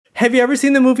Have you ever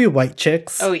seen the movie White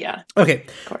Chicks? Oh, yeah. Okay.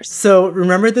 Of course. So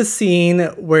remember the scene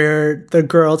where the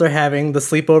girls are having the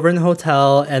sleepover in the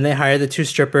hotel and they hire the two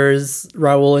strippers,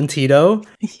 Raul and Tito?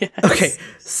 Yes. Okay.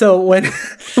 So when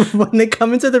they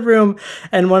come into the room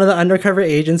and one of the undercover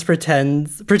agents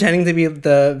pretending to be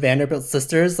the Vanderbilt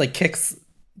sisters, like kicks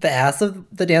the ass of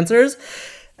the dancers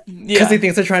because he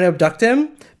thinks they're trying to abduct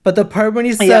him. But the part when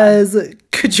he says,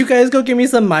 could you guys go give me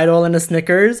some Midol and a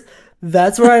Snickers?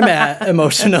 That's where I'm at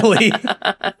emotionally.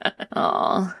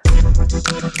 Aw.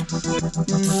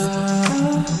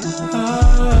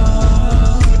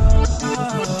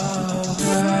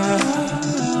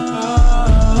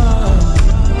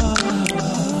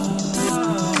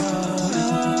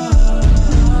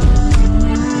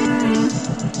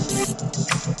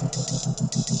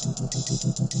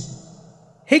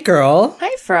 Hey, girl.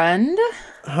 Hi, friend.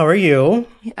 How are you?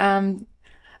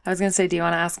 I was going to say, do you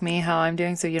want to ask me how I'm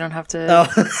doing so you don't have to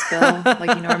spill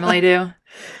like you normally do?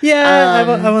 Yeah,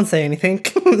 I won't say anything.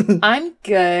 I'm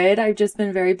good. I've just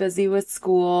been very busy with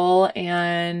school,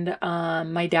 and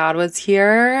my dad was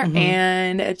here,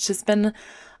 and it's just been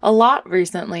a lot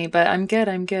recently, but I'm good.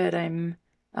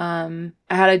 I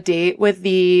had a date with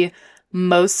the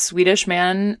most Swedish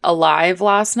man alive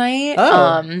last night.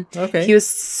 Okay. He was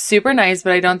super nice,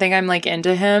 but I don't think I'm like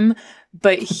into him.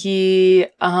 But he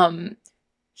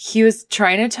was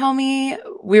trying to tell me,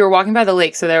 we were walking by the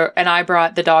lake, and I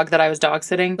brought the dog that I was dog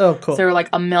sitting. Oh, cool. So there were like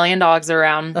a million dogs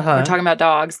around. We're talking about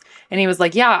dogs. And he was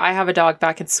like, yeah, I have a dog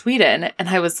back in Sweden. And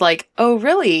I was like, oh,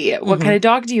 really? What kind of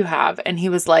dog do you have? And he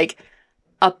was like,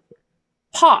 a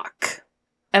Pock.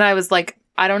 And I was like,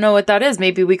 I don't know what that is.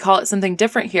 Maybe we call it something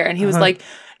different here. And he was like,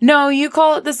 no, you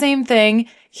call it the same thing.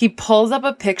 He pulls up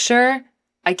a picture.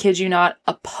 I kid you not,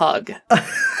 a pug.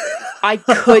 I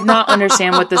could not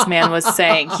understand what this man was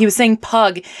saying. He was saying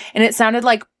pug, and it sounded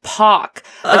like pock.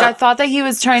 Like I thought that he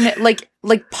was trying to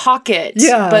like pocket,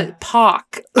 but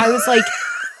pock. I was like,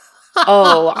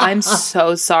 oh, I'm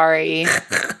so sorry.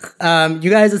 You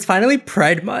guys, it's finally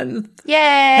Pride Month. Yay!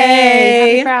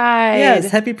 Hey! Happy Pride!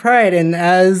 Yes, happy Pride. And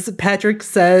as Patrick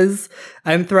says,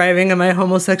 I'm thriving in my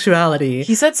homosexuality.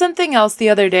 He said something else the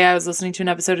other day. I was listening to an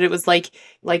episode. It was like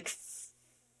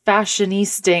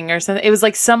fashionisting or something. It was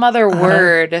like some other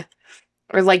word,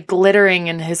 or like glittering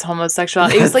in his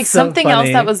homosexuality. It was like so something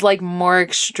funny. else that was like more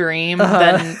extreme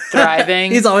than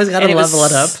thriving. He's always got to level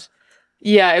it up.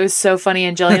 Yeah, it was so funny.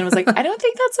 And Jillian was like, I don't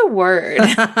think that's a word.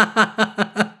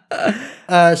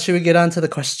 Should we get on to the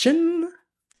question?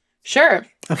 Sure.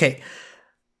 Okay.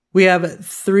 We have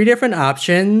 3 different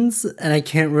options, and I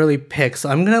can't really pick, so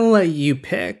I'm going to let you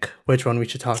pick which one we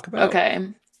should talk about. Okay.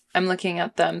 I'm looking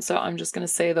at them, so I'm just going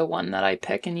to say the one that I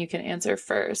pick, and you can answer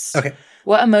first. Okay.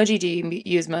 What emoji do you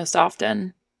use most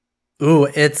often? Ooh,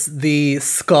 it's the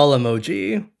skull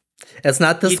emoji. It's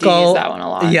not the you skull. Do use that one a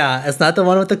lot. Yeah, it's not the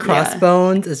one with the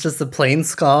crossbones. It's just a plain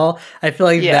skull. I feel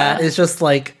like that is just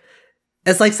like,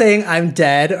 it's like saying I'm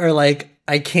dead, or like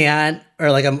I can't,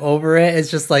 or like I'm over it.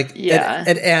 It's just like,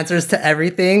 it answers to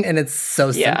everything, and it's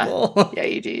so simple. Yeah,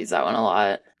 you do use that one a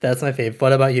lot. That's my fave.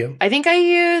 What about you? I think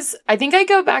I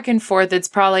go back and forth. It's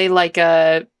probably like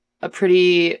a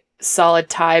pretty solid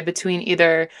tie between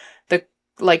either the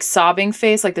like sobbing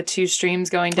face, like the 2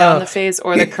 streams going down the face,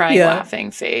 or the crying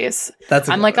laughing face.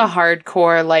 I'm like a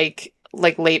hardcore like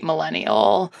late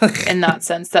millennial in that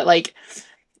sense, that like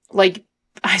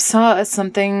I saw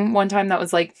something one time that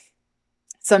was like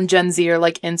some Gen Z or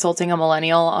like insulting a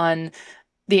millennial on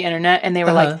the internet, and they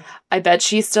were like, I bet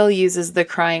she still uses the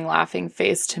crying laughing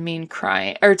face to mean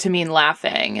crying, or to mean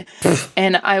laughing.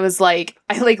 And I was like,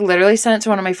 I like literally sent it to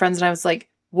one of my friends, and I was like,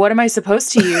 what am I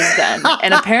supposed to use then?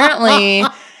 And apparently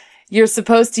you're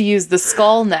supposed to use the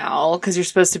skull now, because you're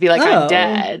supposed to be like, I'm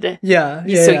dead. Yeah.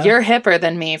 So you're hipper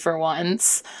than me for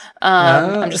once.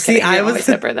 I'm just kidding. You're always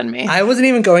hipper than me. I wasn't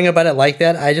even going about it like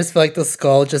that. I just feel like the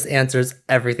skull just answers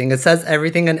everything. It says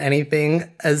everything and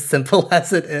anything, as simple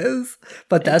as it is.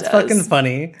 But that's fucking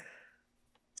funny.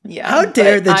 Yeah. How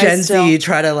dare the Gen Z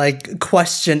try to like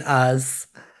question us?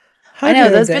 I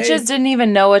know, those bitches didn't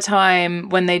even know a time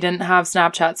when they didn't have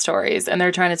Snapchat stories, and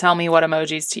they're trying to tell me what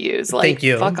emojis to use. Like, thank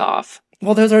you. Fuck off.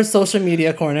 Well, there's our social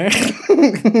media corner.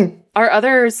 Our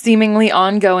other seemingly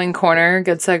ongoing corner,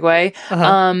 good segue.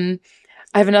 I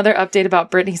have another update about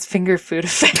Britney's finger food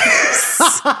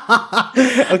affairs.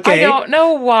 Okay. I don't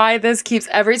know why this keeps,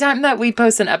 every time that we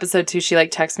post an episode too, she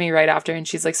like texts me right after, and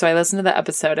she's like, so I listened to the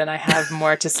episode and I have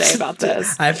more to say about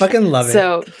this. I fucking love it.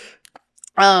 So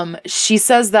she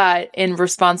says that in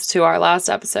response to our last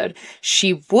episode,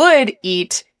 she would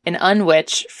eat an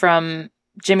unwitch from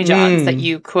Jimmy John's that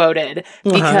you quoted,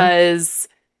 because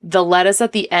the lettuce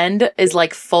at the end is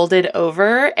like folded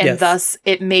over, and thus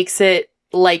it makes it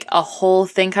like a whole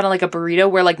thing, kind of like a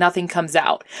burrito where like nothing comes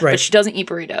out. Right. But she doesn't eat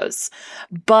burritos.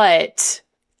 But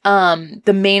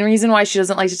the main reason why she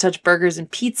doesn't like to touch burgers and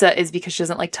pizza is because she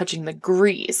doesn't like touching the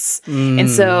grease. And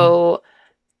so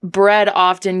bread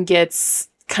often gets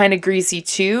kind of greasy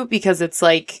too, because it's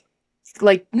like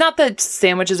not that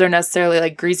sandwiches are necessarily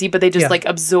like greasy, but they just like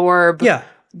absorb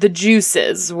the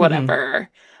juices, whatever.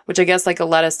 Which I guess like a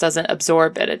lettuce doesn't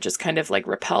absorb it. It just kind of like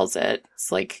repels it.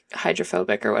 It's like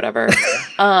hydrophobic or whatever.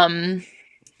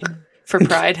 For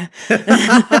pride.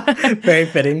 Very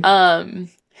fitting.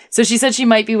 So she said she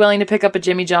might be willing to pick up a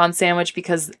Jimmy John sandwich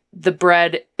because the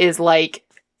bread is like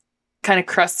kind of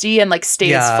crusty and like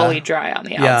stays fully dry on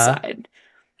the outside.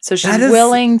 So she's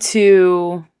willing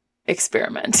to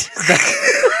experiment.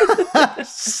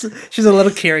 She's a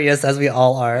little curious, as we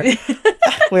all are.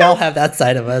 We all have that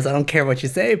side of us. I don't care what you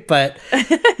say, but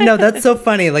no, that's so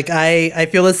funny. Like I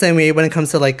feel the same way when it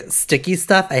comes to like sticky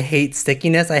stuff. I hate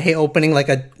stickiness. I hate opening like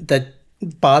the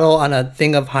bottle on a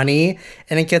thing of honey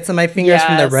and it gets on my fingers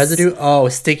from the residue. Oh,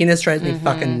 stickiness drives me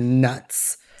fucking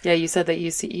nuts. Yeah, you said that you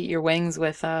used to eat your wings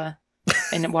with and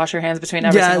wash your hands between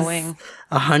every single wing.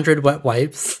 100 wet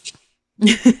wipes.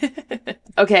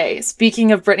 Okay,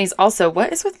 speaking of Brittany's, also,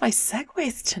 what is with my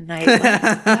segues tonight?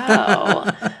 Let's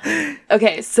go.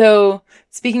 Okay, so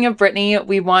speaking of Brittany,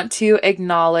 we want to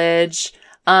acknowledge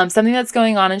something that's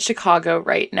going on in Chicago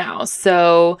right now.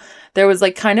 So there was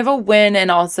like kind of a win, and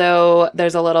also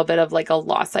there's a little bit of like a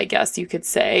loss, I guess you could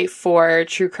say, for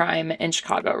true crime in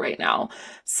Chicago right now.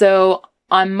 So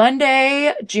on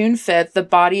Monday, June 5th, the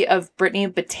body of Brittany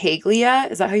Battaglia,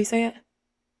 is that how you say it?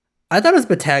 I thought it was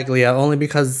Battaglia only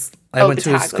because I went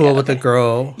to a school with a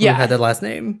girl who had that last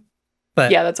name.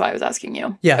 But yeah, that's why I was asking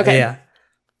you. Yeah, okay. Yeah.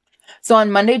 So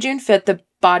on Monday, June 5th, the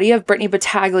body of Brittany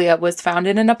Battaglia was found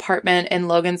in an apartment in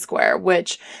Logan Square,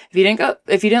 which if you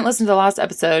didn't listen to the last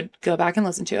episode, go back and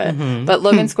listen to it. Mm-hmm. But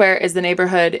Logan Square is the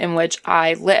neighborhood in which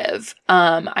I live.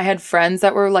 I had friends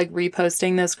that were like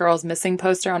reposting this girl's missing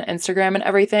poster on Instagram and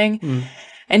everything. Mm.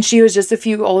 And she was just a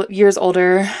few years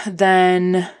older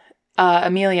than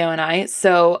Emilio and I.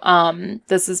 So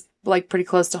this is like pretty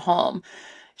close to home.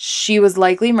 She was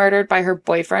likely murdered by her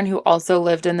boyfriend, who also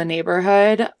lived in the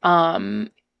neighborhood.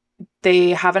 They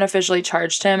haven't officially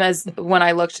charged him, as when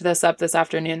I looked this up this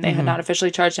afternoon, they had not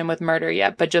officially charged him with murder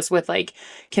yet, but just with like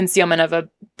concealment of a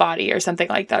body or something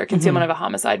like that, or concealment of a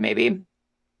homicide maybe.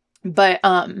 But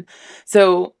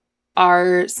so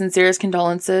our sincerest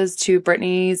condolences to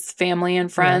Brittany's family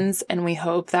and friends, and we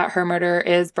hope that her murder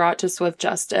is brought to swift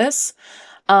justice.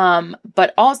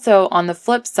 But also on the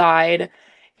flip side,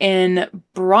 in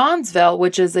Bronzeville,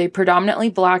 which is a predominantly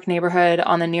Black neighborhood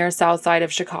on the near south side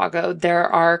of Chicago, there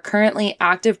are currently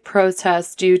active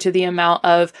protests due to the amount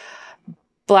of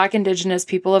Black, Indigenous,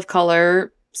 people of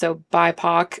color, so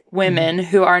BIPOC women,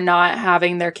 who are not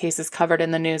having their cases covered in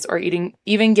the news or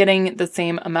even getting the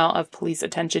same amount of police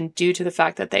attention due to the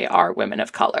fact that they are women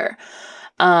of color.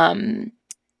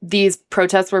 These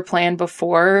protests were planned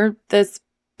before this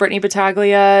Brittany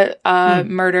Battaglia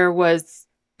murder was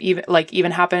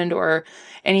even happened or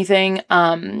anything.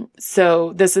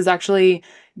 So this is actually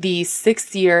the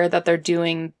 6th year that they're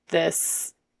doing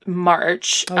this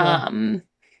march. Oh,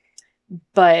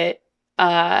 wow.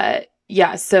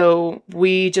 Yeah, so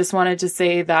we just wanted to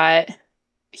say that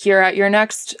here at Your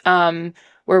Next,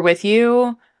 we're with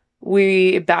you.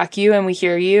 We back you and we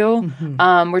hear you.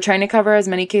 Mm-hmm. We're trying to cover as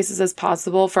many cases as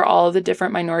possible for all of the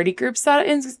different minority groups that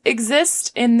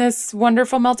exist in this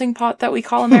wonderful melting pot that we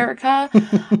call America.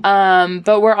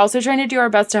 But we're also trying to do our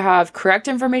best to have correct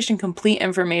information, complete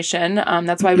information.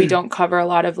 That's why we don't cover a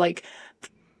lot of like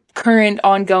current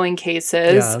ongoing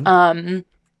cases. Yeah.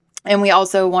 And we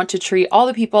also want to treat all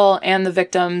the people and the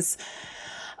victims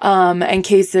and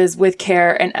cases with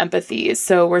care and empathy.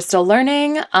 So we're still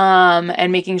learning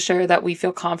and making sure that we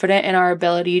feel confident in our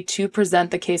ability to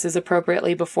present the cases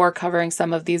appropriately before covering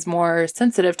some of these more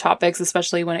sensitive topics,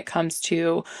 especially when it comes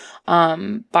to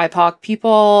BIPOC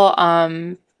people,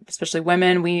 especially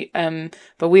women.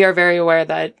 But we are very aware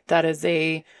that that is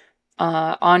a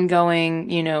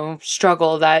ongoing,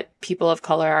 struggle that people of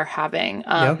color are having.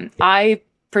 Yep. I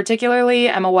particularly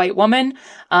am a white woman.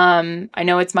 I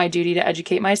know it's my duty to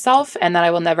educate myself and that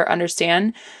I will never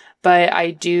understand, but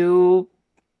I do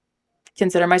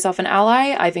consider myself an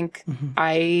ally. I think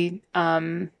I,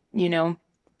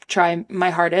 try my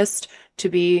hardest to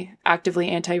be actively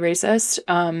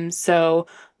anti-racist. So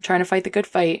I'm trying to fight the good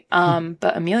fight.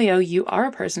 But Emilio, you are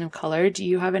a person of color. Do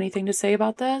you have anything to say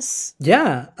about this?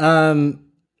 Yeah.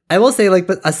 I will say,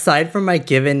 but aside from my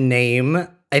given name,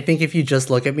 I think if you just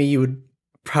look at me, you would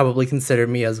probably consider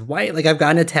me as white. Like I've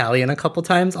gotten Italian a couple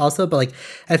times also, but like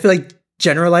I feel like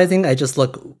generalizing, I just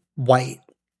look white.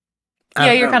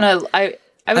 Yeah, you're kind of I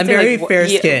would I'm say very like fair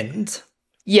skinned.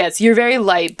 Yes, you're very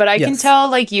light, but I can Yes. tell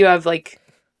like you have like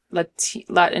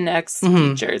Latinx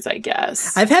Mhm. features, I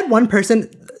guess. I've had one person,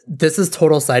 this is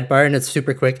total sidebar and it's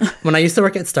super quick. When I used to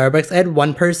work at Starbucks, I had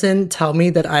one person tell me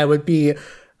that I would be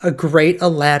a great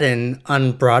Aladdin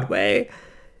on Broadway.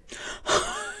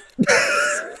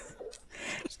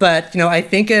 But, you know, I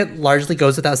think it largely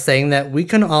goes without saying that we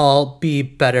can all be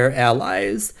better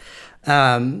allies.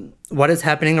 What is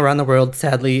happening around the world,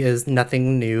 sadly, is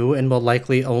nothing new and will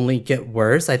likely only get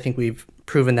worse. I think we've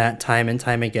proven that time and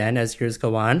time again as years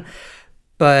go on.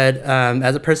 But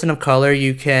as a person of color,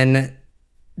 you can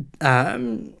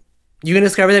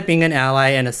discover that being an ally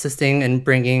and assisting and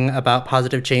bringing about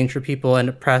positive change for people in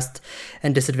oppressed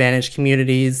and disadvantaged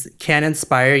communities can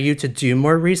inspire you to do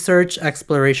more research,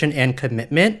 exploration, and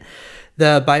commitment.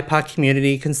 The BIPOC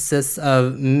community consists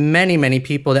of many, many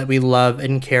people that we love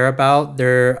and care about.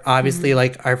 They're obviously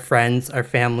like our friends, our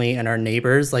family, and our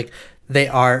neighbors. Like they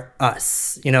are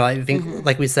us. You know, I think,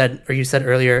 like we said, or you said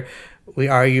earlier, we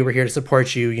are you. We're here to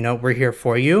support you. You know, we're here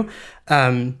for you.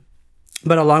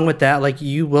 But along with that, like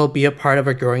you will be a part of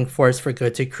a growing force for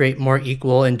good to create more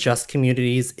equal and just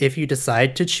communities if you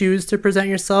decide to choose to present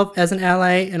yourself as an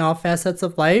ally in all facets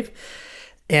of life.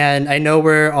 And I know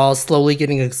we're all slowly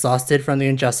getting exhausted from the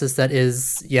injustice that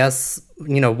is, yes,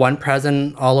 you know, one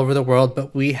present all over the world,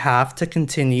 but we have to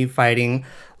continue fighting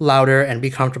louder and be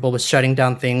comfortable with shutting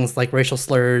down things like racial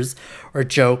slurs or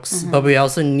jokes. But we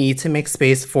also need to make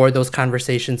space for those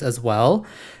conversations as well,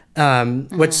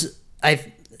 which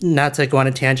I not to go on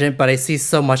a tangent, but I see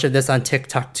so much of this on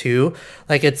TikTok too.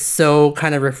 Like it's so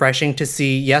kind of refreshing to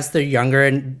see, yes, they're younger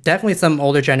and definitely some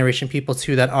older generation people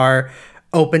too that are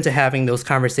open to having those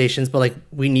conversations, but like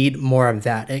we need more of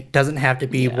that. It doesn't have to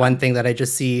be one thing that I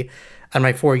just see on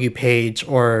my For You page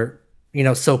or, you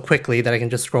know, so quickly that I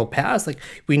can just scroll past. Like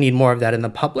we need more of that in the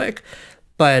public.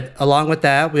 But along with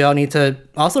that, we all need to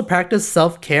also practice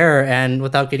self-care. And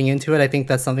without getting into it, I think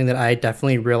that's something that I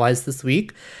definitely realized this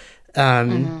week.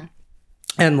 And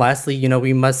lastly, you know,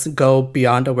 we must go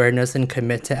beyond awareness and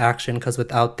commit to action because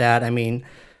without that, I mean,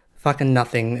 fucking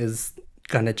nothing is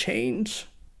gonna change.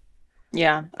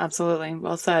 Yeah, absolutely.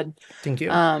 Well said. Thank you.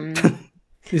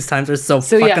 These times are so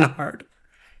fucking hard.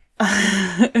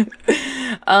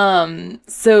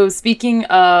 So speaking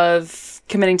of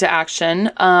committing to action,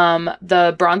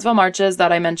 the Bronzeville marches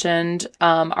that I mentioned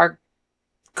are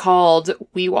called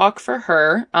We Walk for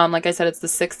Her. Like I said, it's the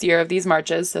 6th year of these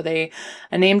marches, so they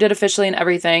named it officially and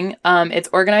everything. It's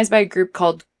organized by a group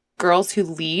called Girls Who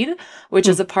Lead, which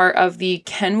is a part of the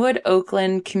Kenwood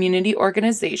Oakland Community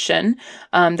Organization.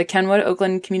 The Kenwood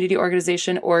Oakland Community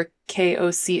Organization, or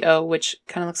KOCO, which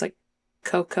kind of looks like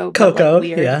Coco, but like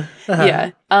weird.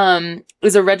 Yeah.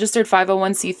 Is a registered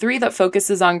 501c3 that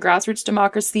focuses on grassroots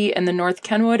democracy in the North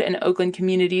Kenwood and Oakland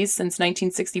communities since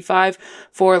 1965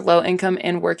 for low-income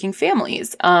and working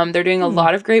families. They're doing a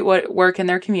lot of great work in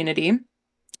their community.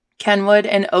 Kenwood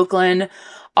and Oakland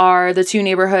are the two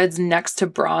neighborhoods next to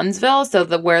Bronzeville, so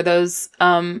where those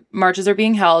marches are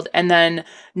being held, and then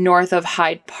north of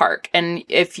Hyde Park. And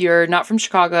if you're not from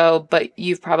Chicago, but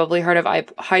you've probably heard of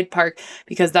Hyde Park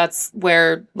because that's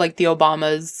where like the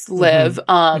Obamas live.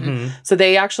 So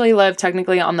they actually live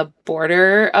technically on the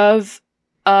border of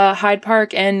Hyde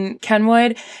Park and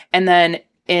Kenwood, and then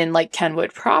in like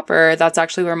Kenwood proper, that's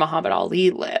actually where Muhammad Ali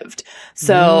lived.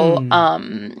 So,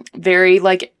 very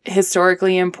like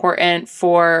historically important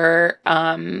for,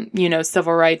 you know,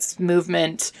 civil rights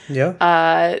movement,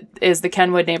 is the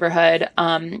Kenwood neighborhood.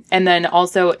 And then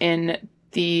also in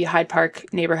the Hyde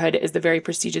Park neighborhood is the very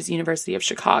prestigious University of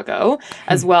Chicago,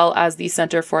 as well as the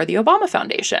Center for the Obama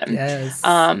Foundation. Yes.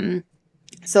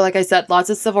 So like I said, lots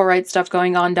of civil rights stuff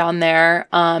going on down there.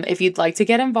 If you'd like to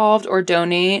get involved or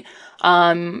donate,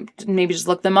 maybe just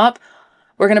look them up.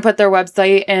 We're going to put their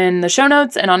website in the show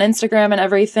notes and on Instagram and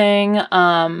everything.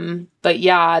 But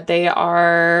yeah, they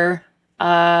are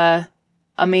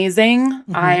amazing.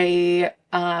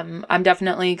 I'm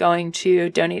definitely going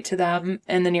to donate to them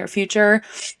in the near future,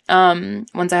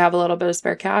 once I have a little bit of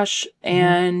spare cash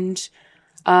and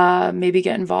maybe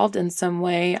get involved in some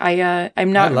way.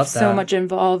 I'm not so much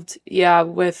involved,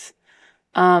 with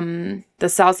the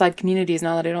Southside communities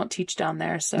now that I don't teach down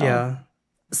there. So yeah.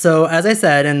 So as I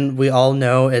said, and we all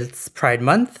know, it's Pride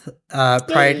Month.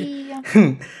 Pride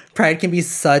can be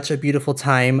such a beautiful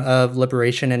time of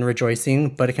liberation and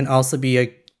rejoicing, but it can also be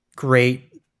a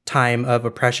great time of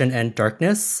oppression and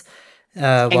darkness.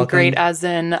 And great as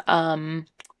in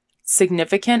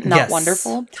significant, not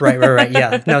wonderful. Right.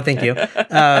 Yeah. No, thank you.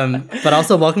 But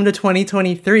also welcome to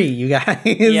 2023, you guys.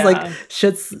 Like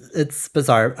it's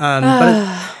bizarre.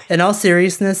 But in all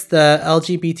seriousness, the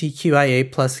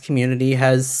LGBTQIA plus community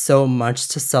has so much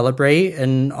to celebrate.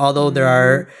 And although there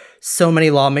are so many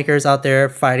lawmakers out there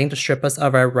fighting to strip us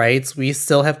of our rights, we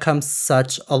still have come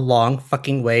such a long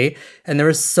fucking way. And there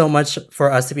is so much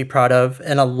for us to be proud of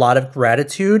and a lot of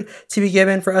gratitude to be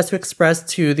given for us to express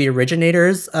to the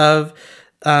originators of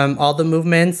all the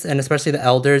movements and especially the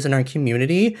elders in our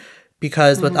community,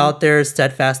 because without their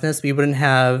steadfastness, we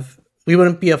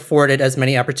wouldn't be afforded as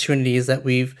many opportunities that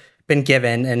we've been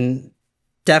given. And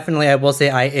definitely, I will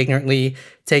say I ignorantly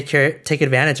take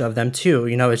advantage of them too.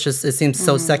 You know, it seems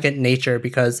so second nature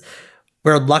because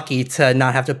we're lucky to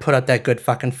not have to put up that good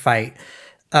fucking fight.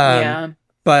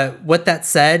 But with that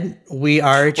said, we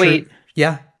are...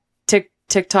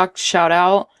 TikTok shout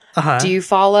out. Do you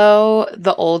follow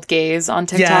the old gays on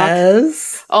TikTok?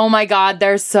 Yes. Oh my God,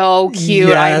 they're so cute.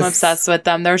 Yes. I'm obsessed with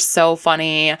them. They're so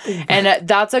funny. And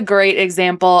that's a great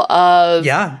example of...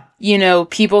 you know,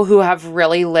 people who have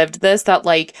really lived this, that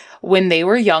like when they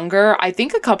were younger, I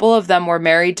think a couple of them were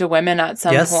married to women at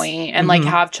some point and like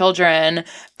have children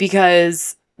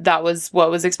because that was what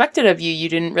was expected of you. You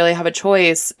didn't really have a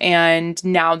choice. And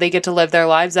now they get to live their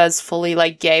lives as fully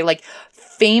like gay, like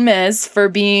famous for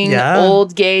being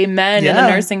old gay men in a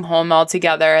nursing home all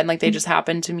together. And like they just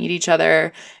happened to meet each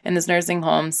other in this nursing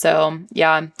home. So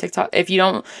yeah, TikTok, if you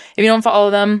don't follow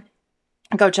them,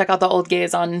 go check out the old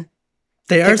gays on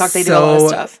TikTok. They do a lot of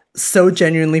stuff. So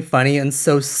genuinely funny and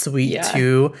so sweet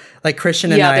too. Like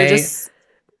Christian and I, they're just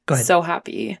so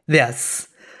happy. Yes,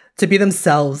 to be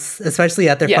themselves, especially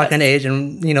at their fucking age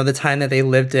and you know the time that they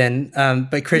lived in.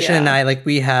 But Christian and I, like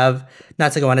we have,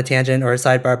 not to go on a tangent or a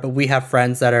sidebar, but we have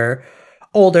friends that are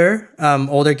older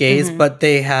gays, but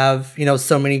they have, you know,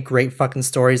 so many great fucking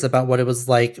stories about what it was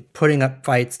like putting up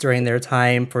fights during their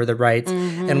time for the rights.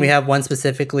 And we have one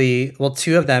specifically, well,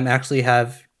 two of them actually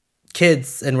have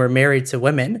kids and were married to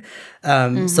women.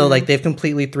 So like they've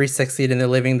completely 360'd and they're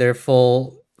living their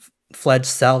full-fledged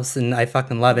selves, and I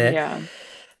fucking love it.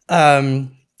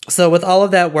 So with all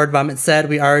of that word vomit said,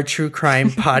 we are a true crime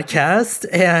podcast,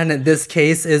 and this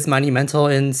case is monumental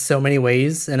in so many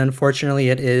ways, and unfortunately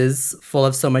it is full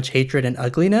of so much hatred and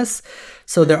ugliness.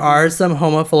 So there are some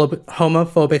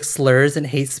homophobic slurs and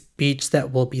hate speech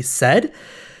that will be said.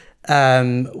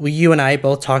 You and I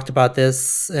both talked about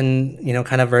this and, you know,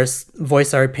 kind of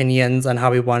voice our opinions on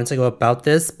how we wanted to go about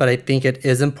this. But I think it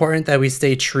is important that we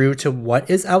stay true to what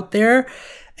is out there.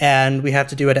 And we have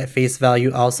to do it at face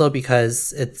value also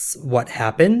because it's what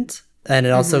happened. And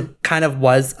it also kind of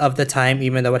was of the time,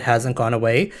 even though it hasn't gone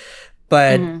away.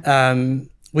 But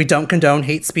we don't condone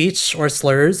hate speech or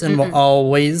slurs, and we'll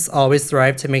always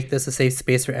strive to make this a safe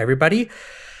space for everybody.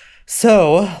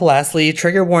 So, lastly,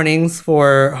 trigger warnings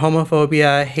for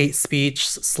homophobia, hate speech,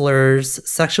 slurs,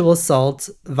 sexual assault,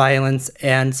 violence,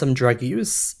 and some drug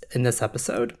use in this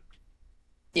episode.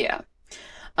 Yeah.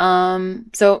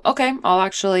 So, okay, I'll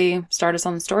actually start us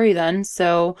on the story then.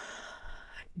 So,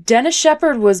 Dennis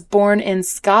Shepard was born in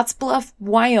Scottsbluff,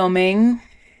 Wyoming,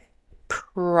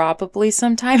 probably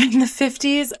sometime in the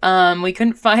 50s. We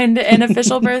couldn't find an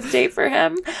official birth date for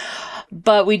him.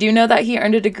 But we do know that he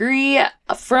earned a degree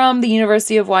from the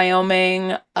University of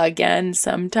Wyoming, again,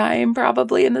 sometime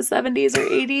probably in the 70s or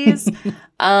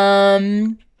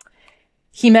 80s.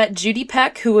 He met Judy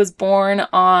Peck, who was born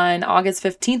on August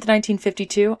 15th,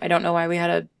 1952. I don't know why we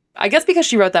had I guess because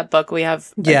she wrote that book, we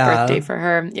have a birthday for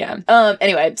her. Yeah.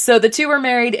 Anyway, so the two were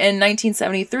married in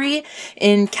 1973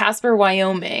 in Casper,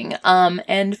 Wyoming.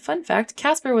 And fun fact,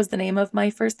 Casper was the name of my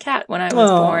first cat when I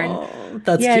was born.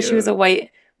 That's cute. She was a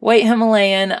white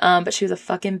Himalayan, but she was a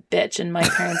fucking bitch, and my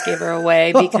parents gave her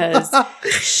away because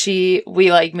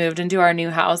we like moved into our new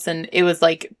house and it was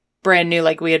like brand new,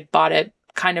 like we had bought it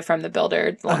kind of from the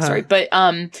builder, long story. But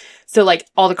so like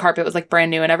all the carpet was like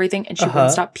brand new and everything, and she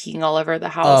wouldn't stop peeing all over the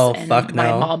house. And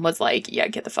my mom was like, yeah,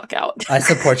 get the fuck out. I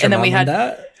support your and then mom we had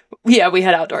that. Yeah, we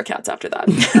had outdoor cats after that.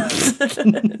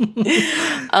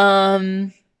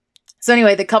 So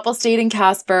anyway, the couple stayed in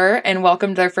Casper and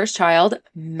welcomed their first child,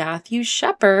 Matthew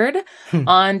Shepard,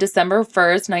 on December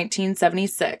 1st,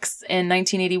 1976. In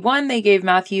 1981, they gave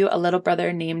Matthew a little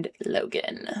brother named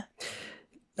Logan.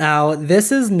 Now,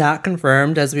 this is not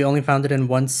confirmed as we only found it in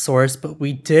one source, but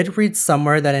we did read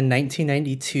somewhere that in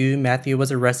 1992, Matthew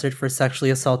was arrested for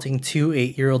sexually assaulting two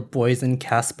 8-year-old boys in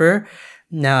Casper.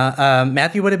 Now,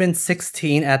 Matthew would have been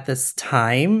 16 at this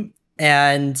time,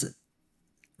 and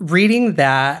reading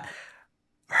that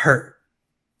hurt.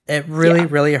 It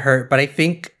really hurt, but I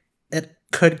think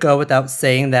could go without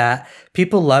saying that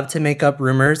people love to make up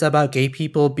rumors about gay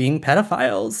people being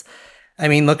pedophiles. I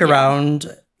mean, look around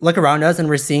us, and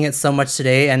we're seeing it so much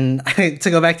today. And to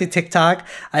go back to TikTok,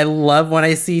 I love when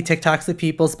I see TikToks of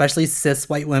people, especially cis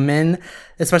white women,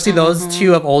 especially those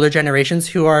two of older generations,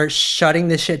 who are shutting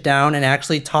this shit down and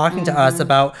actually talking to us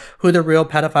about who the real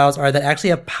pedophiles are that actually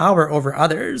have power over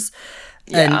others.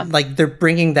 Yeah. And like they're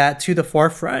bringing that to the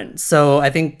forefront. So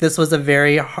I think this was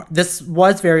very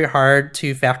hard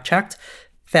to fact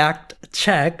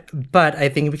check, but I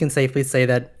think we can safely say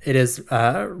that it is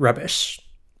rubbish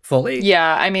fully.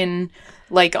 Yeah, I mean,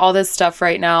 like all this stuff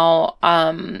right now,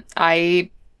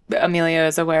 Amelia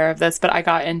is aware of this, but I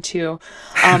got into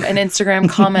an Instagram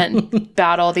comment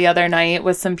battle the other night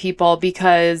with some people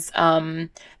because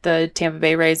the Tampa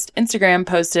Bay Rays Instagram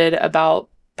posted about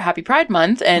Happy Pride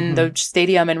Month and the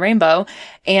stadium in Rainbow,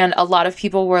 and a lot of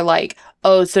people were like,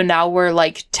 oh, so now we're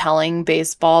like telling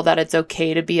baseball that it's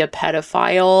okay to be a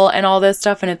pedophile and all this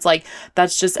stuff. And it's like,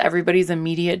 that's just everybody's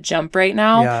immediate jump right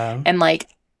now. Yeah. And like,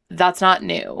 that's not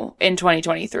new in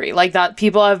 2023. Like that,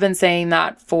 people have been saying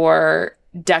that for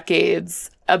decades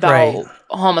about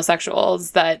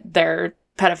homosexuals, that they're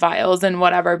pedophiles and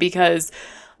whatever, because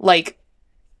like,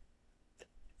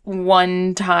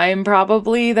 one time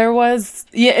probably there was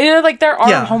like there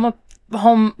are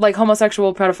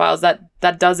homosexual pedophiles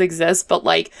that does exist, but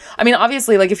like I mean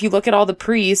obviously like if you look at all the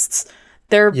priests,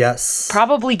 they're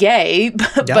probably gay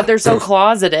but they're so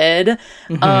closeted.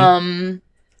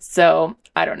 So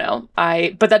I don't know,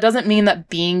 but that doesn't mean that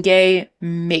being gay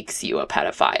makes you a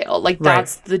pedophile. Like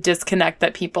that's the disconnect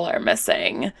that people are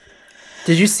missing.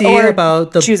 Did you see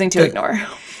about the choosing to ignore?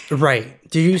 Right.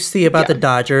 Do you see about the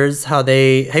Dodgers, how have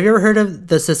you ever heard of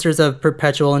the Sisters of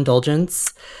Perpetual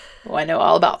Indulgence? Oh, I know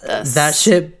all about this. That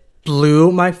shit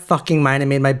blew my fucking mind and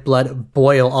made my blood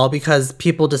boil, all because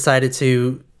people decided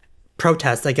to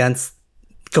protest against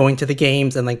going to the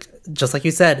games and like, just like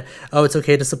you said, oh, it's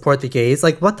okay to support the gays.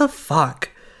 Like, what the fuck?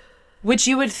 Which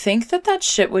you would think that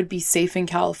shit would be safe in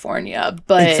California,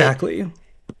 but... Exactly.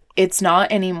 It's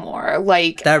not anymore.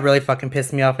 Like that really fucking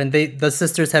pissed me off. And the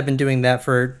sisters have been doing that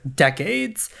for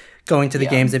decades, going to the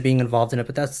games and being involved in it.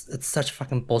 But it's such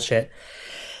fucking bullshit.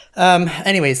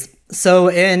 Anyways, so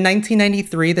in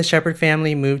 1993, the Shepard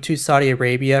family moved to Saudi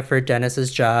Arabia for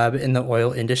Dennis's job in the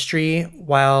oil industry.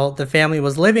 While the family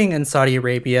was living in Saudi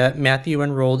Arabia, Matthew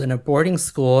enrolled in a boarding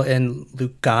school in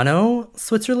Lugano,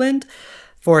 Switzerland,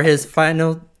 for his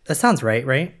final. That sounds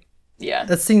right? Yeah.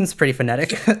 That seems pretty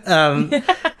phonetic.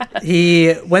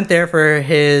 He went there for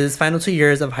his final 2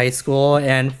 years of high school.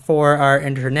 And for our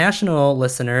international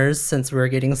listeners, since we're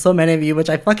getting so many of you, which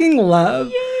I fucking love.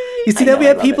 Yay! You see that we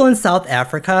have people in South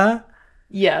Africa?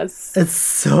 Yes. It's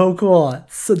so cool.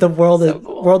 So the world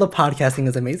of podcasting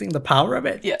is amazing. The power of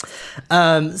it. Yeah.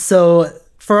 So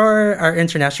for our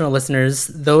international listeners,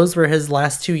 those were his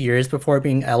last 2 years before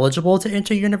being eligible to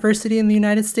enter university in the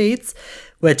United States,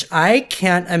 which I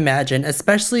can't imagine,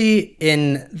 especially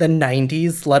in the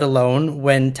 90s, let alone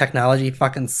when technology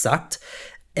fucking sucked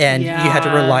and you had to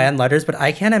rely on letters. But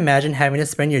I can't imagine having to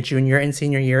spend your junior and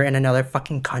senior year in another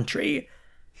fucking country.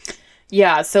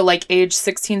 Yeah, so like age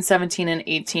 16, 17, and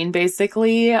 18,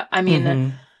 basically. I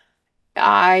mean,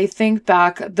 I think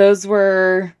back, those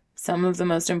were some of the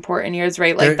most important years,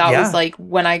 right? Like that was like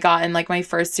when I got in like my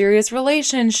first serious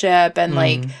relationship and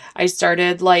like I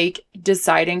started like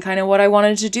deciding kind of what I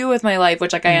wanted to do with my life,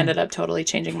 which like I ended up totally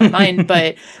changing my mind,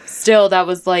 but still that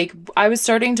was like I was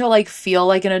starting to like feel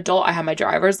like an adult. I had my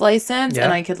driver's license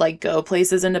and I could like go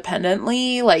places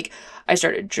independently. Like I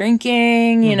started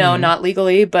drinking, you know, not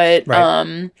legally, but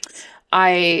that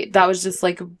was just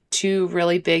like 2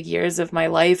 really big years of my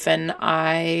life, and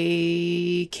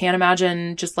I can't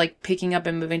imagine just like picking up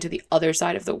and moving to the other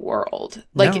side of the world.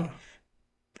 Like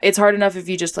it's hard enough if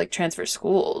you just like transfer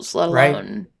schools, let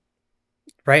alone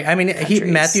Right. I mean,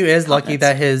 Matthew is lucky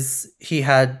that he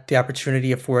had the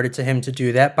opportunity afforded to him to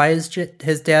do that by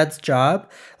his dad's job.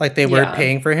 Like they were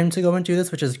paying for him to go and do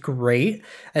this, which is great.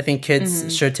 I think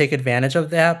kids should take advantage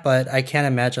of that, but I can't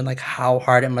imagine like how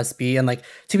hard it must be and like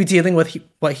to be dealing with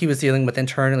what he was dealing with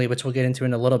internally, which we'll get into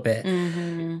in a little bit.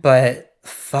 But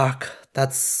fuck,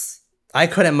 I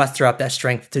couldn't muster up that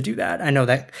strength to do that. I know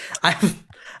that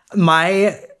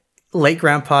my late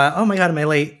grandpa, oh my God, my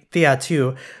late Thea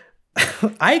too.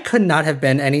 I could not have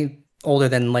been any older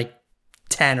than like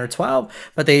 10 or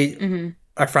 12, but they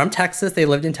are from Texas. They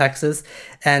lived in Texas,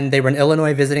 and they were in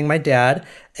Illinois visiting my dad,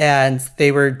 and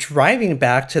they were driving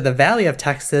back to the Valley of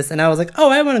Texas, and I was like, oh,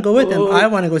 I want to go with them. I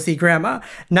want to go see grandma,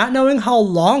 not knowing how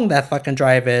long that fucking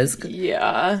drive is.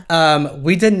 Yeah.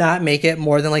 We did not make it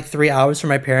more than like 3 hours from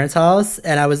my parents' house,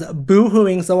 and I was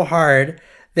boo-hooing so hard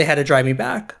they had to drive me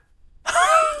back.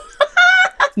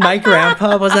 My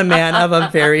grandpa was a man of a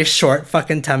very short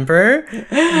fucking temper.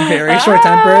 Very short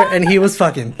temper. And he was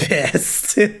fucking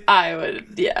pissed. I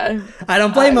would, yeah. I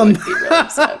don't blame him. Would be really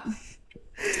upset.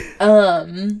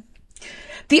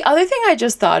 The other thing I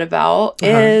just thought about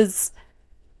is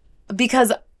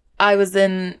because I was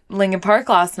in Lincoln Park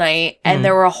last night and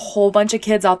there were a whole bunch of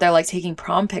kids out there like taking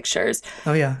prom pictures.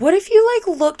 Oh, yeah. What if you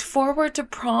like looked forward to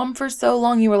prom for so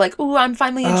long? You were like, ooh, I'm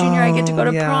finally a junior. I get to go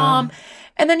to prom.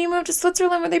 And then you move to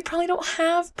Switzerland where they probably don't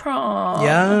have prom.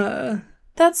 Yeah.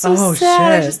 That's so sad. Shit.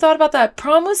 I just thought about that.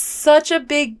 Prom was such a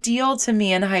big deal to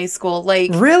me in high school. Like,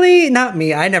 really? Not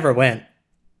me. I never went.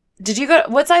 Did you go?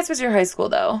 What size was your high school,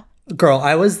 though? Girl,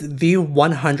 I was the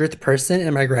 100th person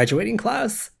in my graduating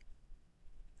class.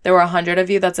 There were 100 of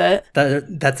you? That's it?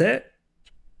 That's it?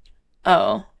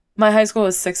 Oh. My high school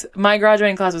was my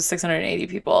graduating class was 680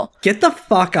 people. Get the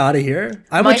fuck out of here.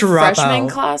 I would drop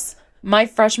out. My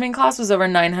freshman class was over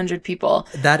 900 people.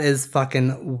 That is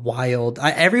fucking wild.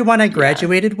 Everyone I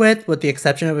graduated with the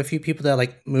exception of a few people that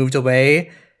like moved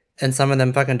away and some of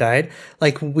them fucking died.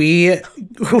 Like we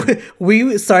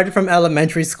started from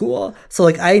elementary school. So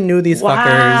like I knew these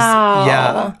fuckers.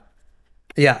 Yeah.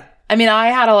 Yeah. I mean, I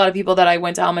had a lot of people that I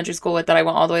went to elementary school with that I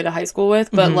went all the way to high school with,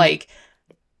 but like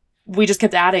we just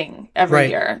kept adding every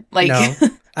year. Like no.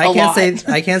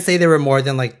 I can't say there were more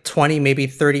than like 20, maybe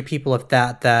 30 people of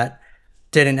that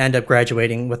didn't end up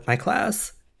graduating with my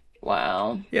class.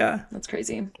 Wow. Yeah. That's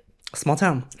crazy. Small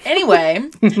town. Anyway,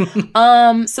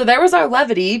 so there was our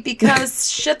levity because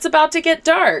shit's about to get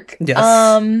dark. Yes.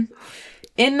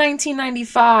 In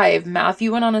 1995,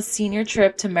 Matthew went on a senior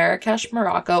trip to Marrakesh,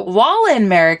 Morocco. While in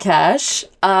Marrakesh,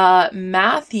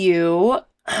 Matthew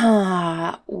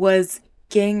was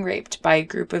gang raped by a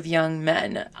group of young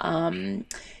men.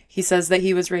 He says that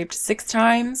he was raped 6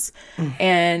 times,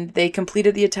 and they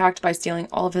completed the attack by stealing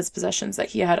all of his possessions that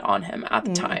he had on him at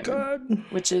the time,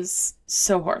 which is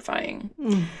so horrifying.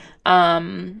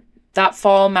 That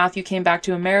fall, Matthew came back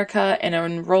to America and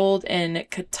enrolled in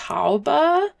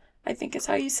Catawba, I think is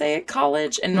how you say it,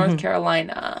 college in North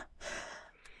Carolina.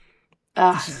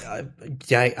 I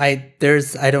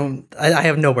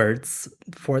have no words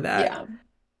for that. Yeah.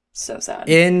 So sad.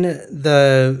 In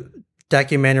the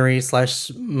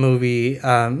documentary/movie,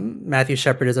 Matthew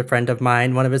Shepard is a friend of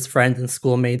mine. One of his friends and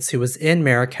schoolmates who was in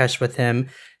Marrakesh with him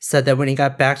said that when he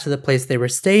got back to the place they were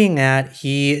staying at,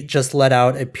 he just let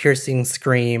out a piercing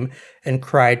scream and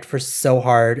cried for so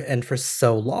hard and for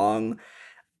so long.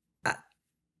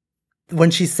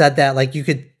 When she said that, like, you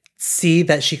could see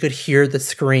that she could hear the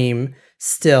scream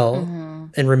still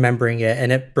and remembering it,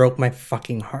 and it broke my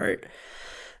fucking heart.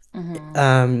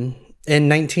 In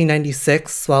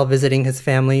 1996, while visiting his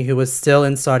family who was still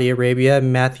in Saudi Arabia,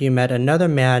 Matthew met another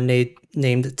man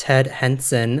named Ted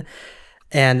Henson,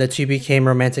 and the two became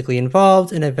romantically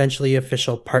involved and eventually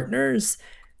official partners.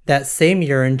 That same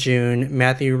year in June,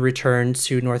 Matthew returned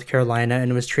to North Carolina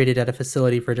and was treated at a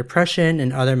facility for depression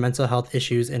and other mental health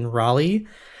issues in Raleigh.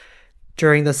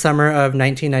 During the summer of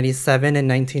 1997 and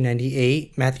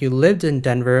 1998, Matthew lived in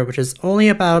Denver, which is only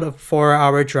about a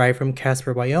 4-hour drive from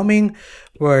Casper, Wyoming,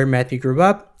 where Matthew grew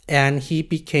up, and he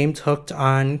became hooked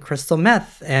on crystal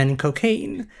meth and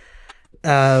cocaine.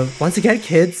 Once again,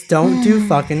 kids, don't do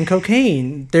fucking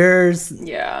cocaine. There's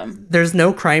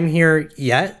no crime here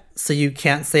yet, so you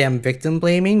can't say I'm victim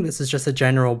blaming. This is just a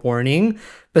general warning.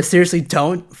 But seriously,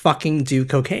 don't fucking do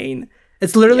cocaine.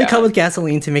 It's literally cut with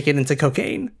gasoline to make it into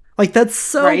cocaine. Like, that's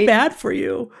so bad for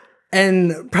you.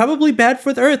 And probably bad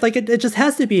for the earth. Like, it just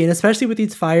has to be. And especially with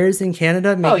these fires in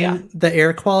Canada, making the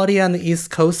air quality on the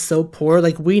East Coast so poor.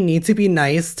 Like, we need to be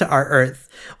nice to our earth.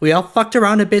 We all fucked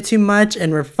around a bit too much,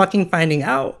 and we're fucking finding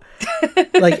out.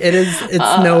 Like,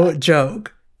 it's no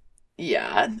joke.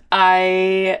 Yeah.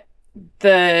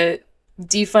 The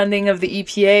defunding of the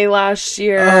EPA last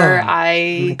year, oh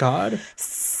my God.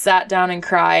 Sat down and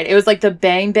cried. It was like the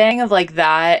bang bang of like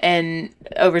that and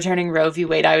overturning Roe v.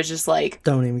 Wade. I was just like,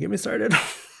 don't even get me started.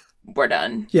 We're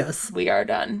done. Yes. We are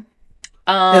done.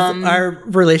 Our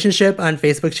relationship on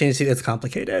Facebook changed to It's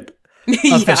Complicated.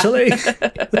 Officially.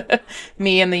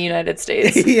 Me in the United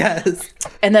States. Yes.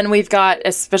 And then we've got,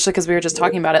 especially because we were just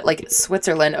talking about it, like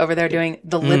Switzerland over there doing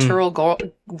the literal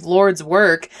Lord's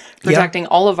work, protecting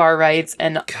all of our rights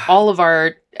and all of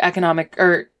our economic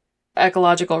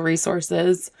ecological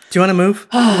resources. Do you want to move?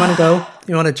 You want to go?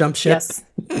 You want to jump ship? Yes,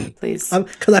 please. Or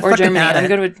Germany.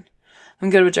 I'm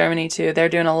good with Germany too. They're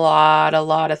doing a lot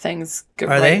of things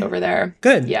right over there.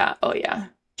 Good. Yeah. Oh yeah.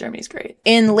 Germany's great.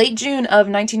 In late June of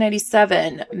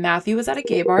 1997, Matthew was at a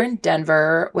gay bar in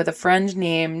Denver with a friend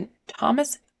named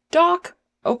Thomas Doc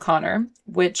O'Connor,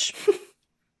 which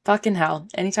fucking hell.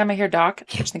 Anytime I hear Doc,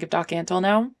 I just think of Doc Antle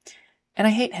now. And I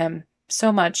hate him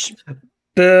so much.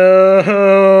 Boo.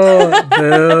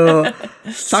 Boo.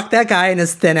 Fuck that guy and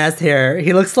his thin ass hair.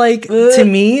 He looks like, to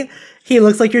me, he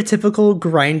looks like your typical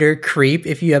Grindr creep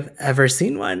if you have ever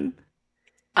seen one.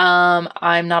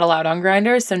 I'm not allowed on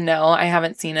Grindr, so no, I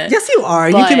haven't seen it. Yes, you are.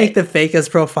 You can make the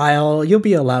fakest profile. You'll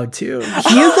be allowed to.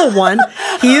 He is the one.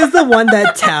 He is the one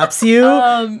that taps you.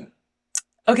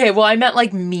 Okay, well, I meant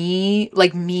like me.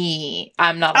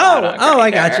 I'm not allowed on Grindr. Oh,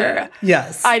 I got you.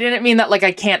 Yes. I didn't mean that like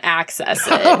I can't access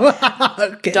it.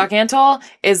 Okay. Doc Antle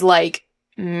is like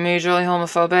majorly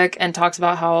homophobic and talks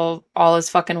about how all his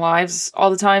fucking wives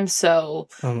all the time, so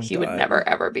he would never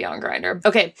ever be on Grindr.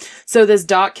 Okay, so this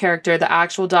Doc character, the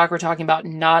actual Doc we're talking about,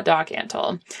 not Doc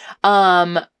Antle,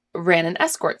 ran an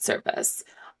escort service.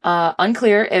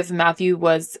 Unclear if Matthew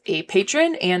was a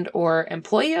patron and or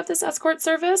employee of this escort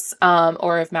service,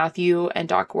 or if Matthew and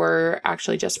Doc were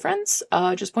actually just friends.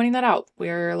 Just pointing that out.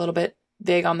 We're a little bit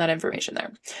vague on that information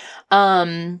there.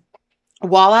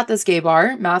 While at this gay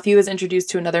bar, Matthew is introduced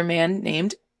to another man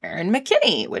named Aaron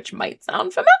McKinney, which might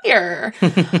sound familiar.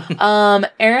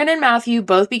 Aaron and Matthew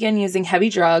both begin using heavy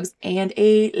drugs, and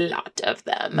a lot of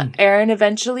them. Aaron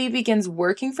eventually begins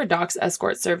working for Doc's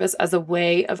escort service as a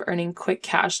way of earning quick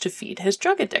cash to feed his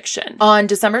drug addiction. On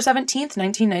December 17th,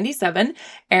 1997,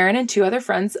 Aaron and two other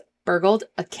friends burgled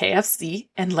a KFC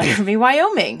in Laramie,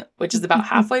 Wyoming, which is about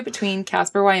halfway between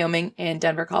Casper, Wyoming and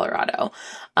Denver, Colorado.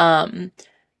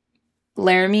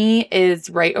 Laramie is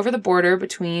right over the border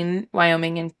between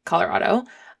Wyoming and Colorado,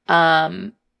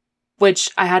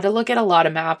 which I had to look at a lot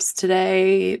of maps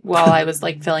today while I was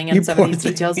like filling in some of these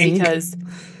details because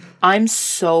I'm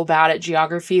so bad at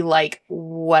geography, like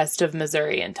west of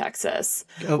Missouri and Texas.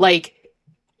 Like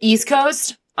East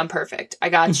Coast, I'm perfect. I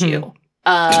got you.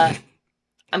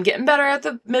 I'm getting better at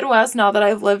the Midwest now that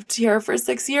I've lived here for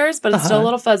 6 years, but it's still a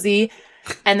little fuzzy.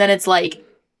 And then it's like,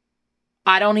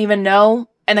 I don't even know.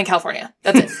 And then California.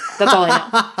 That's it. That's all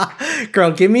I know.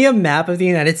 Girl, give me a map of the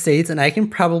United States and I can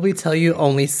probably tell you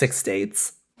only 6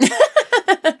 states.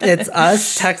 It's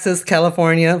us, Texas,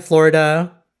 California,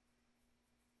 Florida.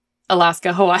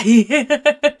 Alaska, Hawaii.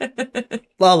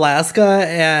 Alaska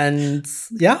and,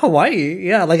 Hawaii.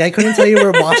 Yeah, like I couldn't tell you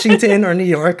where Washington or New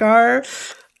York are.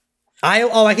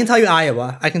 I can tell you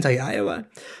Iowa.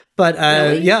 But,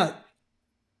 really? Yeah.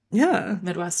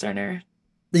 Midwesterner.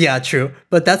 Yeah, true.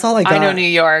 But that's all I got. I know New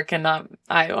York and not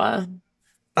Iowa.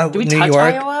 Do we touch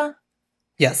York? Iowa?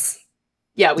 Yes.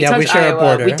 Yeah, we touch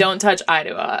Iowa. We don't touch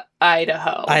Idaho.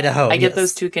 I get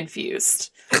those two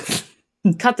confused.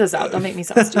 Cut this out. Don't make me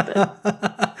sound stupid. I'm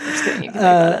just kidding. You can make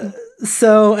that in.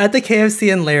 So at the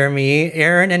KFC in Laramie,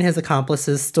 Aaron and his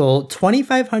accomplices stole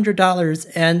 $2,500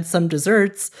 and some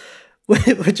desserts,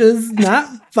 which is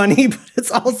not funny, but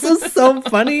it's also so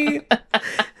funny.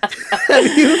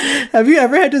 Have you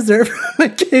ever had dessert from a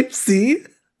KFC?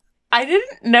 I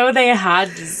didn't know they had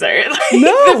dessert. Like,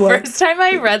 no. The first time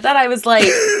I read that, I was like,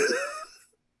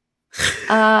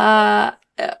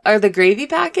 are the gravy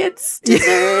packets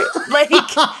dessert? Like,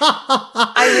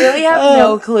 I really have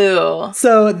no clue.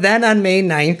 So then on May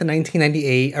 9th,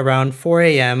 1998, around 4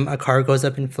 a.m., a car goes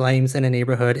up in flames in a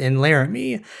neighborhood in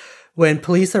Laramie. When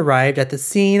police arrived at the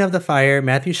scene of the fire,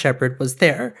 Matthew Shepard was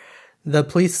there. The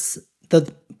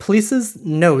police's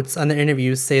notes on the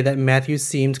interview say that Matthew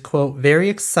seemed, quote, very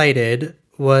excited,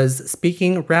 was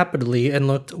speaking rapidly, and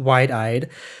looked wide-eyed,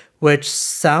 which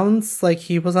sounds like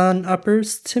he was on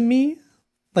uppers to me.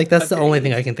 Like, that's the only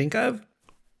thing I can think of.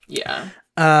 Yeah.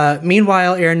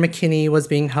 Meanwhile, Aaron McKinney was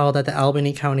being held at the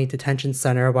Albany County Detention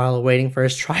Center while awaiting for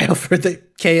his trial for the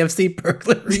KFC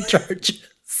burglary charges.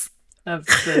 Of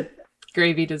the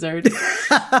gravy dessert.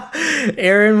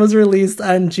 Aaron was released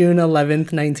on June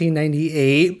 11th,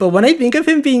 1998. But when I think of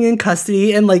him being in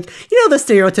custody and, like, you know, the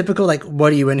stereotypical, like,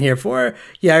 what are you in here for?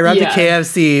 Yeah, I robbed the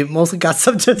KFC, mostly got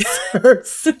some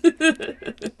desserts.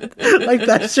 Like,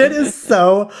 that shit is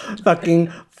so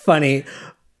fucking funny.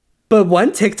 But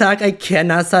one TikTok I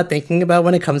cannot stop thinking about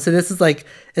when it comes to this is like,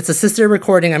 it's a sister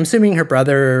recording, I'm assuming her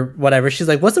brother or whatever. She's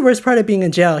like, what's the worst part of being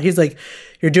in jail? He's like,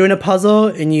 you're doing a puzzle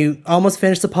and you almost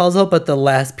finished the puzzle, but the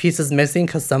last piece is missing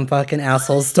because some fucking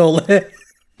asshole stole it.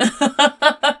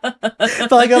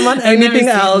 But like, I'm on anything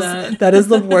else. That is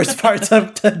the worst part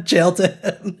of jail to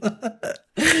him.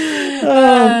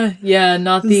 Yeah,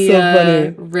 not the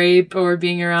so rape or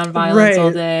being around violence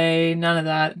all day. None of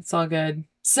that. It's all good.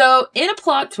 So, in a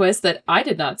plot twist that I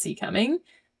did not see coming,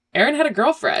 Aaron had a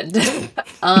girlfriend.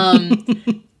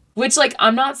 Which, like,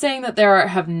 I'm not saying that there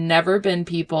have never been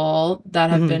people that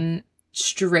have been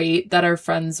straight that are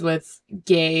friends with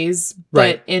gays,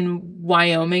 but in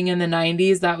Wyoming in the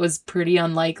 90s, that was pretty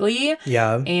unlikely.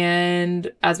 Yeah.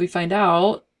 And as we find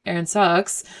out, Aaron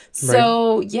sucks.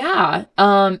 So, yeah,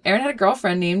 Aaron had a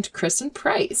girlfriend named Kristen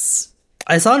Price.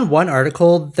 I saw in one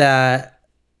article that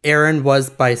Aaron was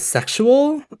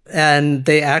bisexual, and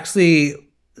they actually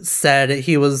said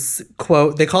he was,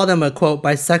 quote, they called him a, quote,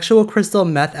 bisexual crystal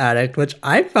meth addict, which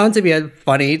I found to be a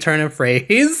funny turn of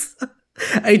phrase.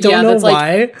 I don't know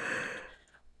why. Like,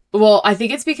 well, I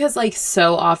think it's because, like,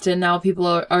 so often now people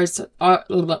are always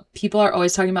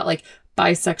talking about, like,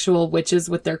 bisexual witches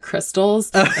with their crystals,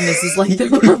 and this is like the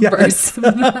reverse of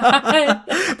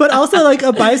that. But also, like,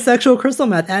 a bisexual crystal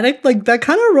meth addict, like, that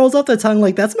kind of rolls off the tongue.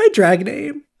 Like, that's my drag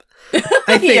name,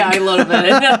 I think. Yeah, a little bit.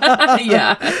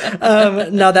 Yeah.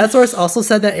 Now, that source also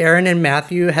said that Aaron and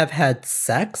Matthew have had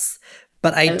sex,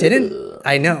 but I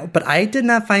did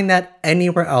not find that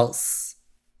anywhere else,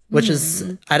 which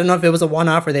is, I don't know if it was a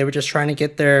one-off or they were just trying to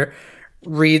get their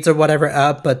reads or whatever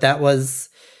up, but that was,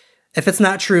 if it's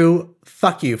not true,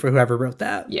 fuck you for whoever wrote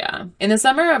that. Yeah. In the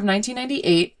summer of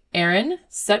 1998, Aaron,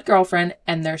 said girlfriend,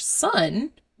 and their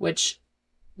son, which,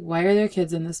 why are there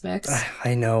kids in this mix?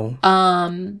 I know.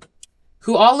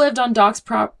 Who all lived on Doc's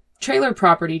trailer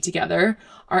property together,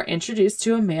 are introduced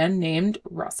to a man named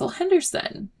Russell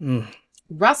Henderson.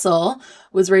 Russell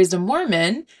was raised a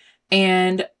Mormon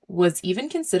and was even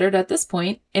considered at this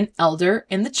point an elder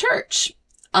in the church.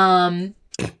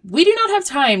 We do not have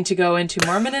time to go into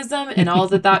Mormonism and all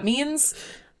that means.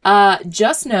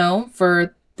 Just know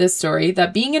for this story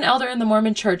that being an elder in the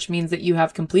Mormon church means that you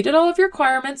have completed all of your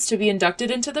requirements to be inducted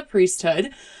into the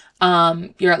priesthood.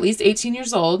 You're at least 18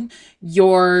 years old.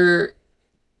 Your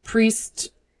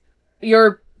priest,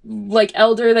 your like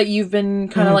elder that you've been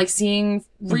kind of like seeing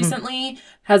recently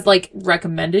has like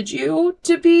recommended you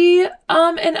to be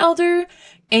an elder,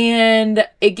 and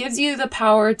it gives you the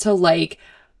power to like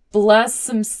bless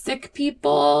some sick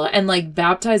people and like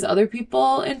baptize other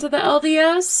people into the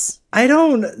LDS.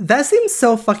 That seems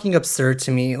so fucking absurd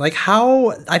to me. Like,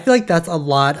 how, I feel like that's a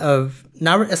lot of,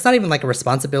 now it's not even like a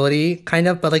responsibility kind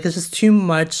of, but like it's just too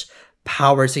much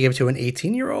power to give to an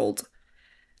 18-year-old.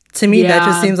 To me, that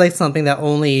just seems like something that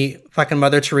only fucking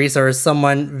Mother Teresa or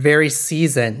someone very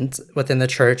seasoned within the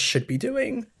church should be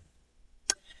doing.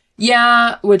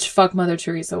 Yeah, which fuck Mother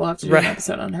Teresa. We'll have to do an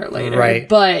episode on her later.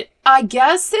 But I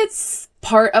guess it's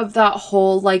part of that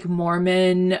whole like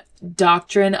Mormon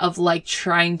doctrine of like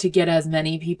trying to get as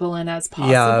many people in as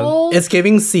possible. Yeah, it's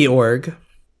giving Sea Org.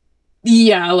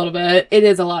 Yeah, a little bit. It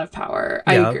is a lot of power.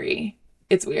 I agree.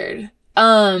 It's weird.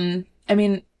 I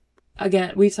mean,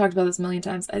 again, we've talked about this a million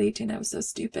times. At 18, I was so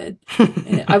stupid.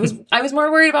 I was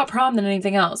more worried about prom than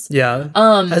anything else. Yeah.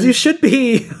 As you should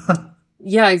be.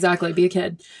 Yeah, exactly. Be a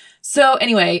kid. So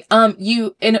anyway,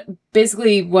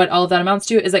 basically what all of that amounts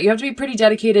to is that you have to be pretty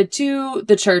dedicated to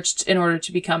the church in order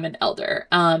to become an elder.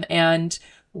 And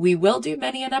we will do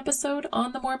many an episode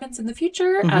on the Mormons in the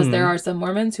future, as there are some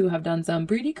Mormons who have done some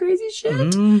pretty crazy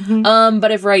shit.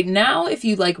 But if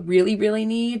you like really, really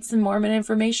need some Mormon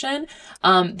information,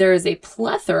 there is a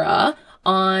plethora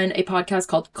on a podcast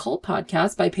called Cult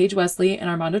Podcast by Paige Wesley and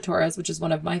Armando Torres, which is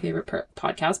one of my favorite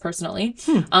podcasts personally.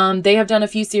 They have done a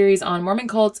few series on Mormon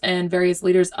cults and various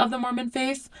leaders of the Mormon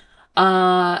faith.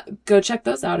 Go check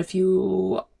those out if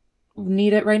you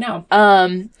need it right now.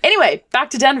 Anyway, back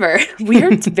to Denver. We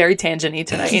are very tangent-y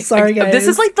tonight. Sorry, guys. This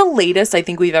is like the latest I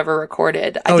think we've ever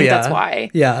recorded. I think that's why.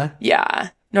 Yeah.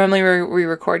 Normally we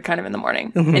record kind of in the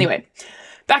morning. Anyway,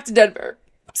 back to Denver.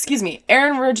 Excuse me.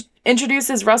 Aaron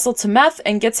introduces Russell to meth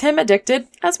and gets him addicted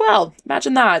as well.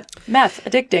 Imagine that. Meth.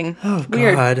 Addicting. Oh,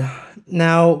 weird. God.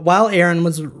 Now, while Aaron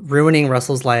was ruining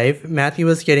Russell's life, Matthew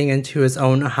was getting into his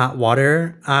own hot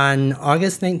water. On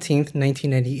August 19th,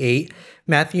 1998,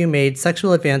 Matthew made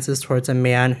sexual advances towards a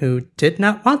man who did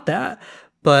not want that.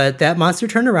 But that monster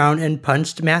turned around and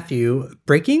punched Matthew,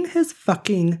 breaking his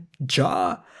fucking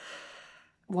jaw.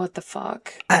 What the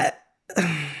fuck? I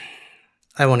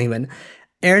won't even.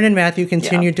 Aaron and Matthew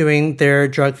continued doing their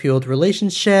drug-fueled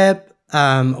relationship.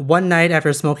 One night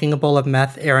after smoking a bowl of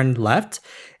meth, Aaron left.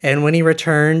 And when he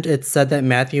returned, it said that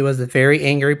Matthew was very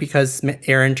angry because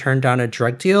Aaron turned down a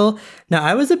drug deal. Now,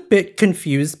 I was a bit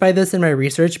confused by this in my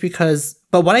research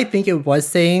but what I think it was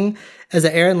saying is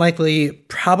that Aaron likely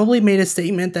probably made a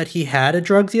statement that he had a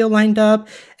drug deal lined up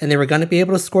and they were going to be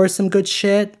able to score some good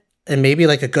shit. and maybe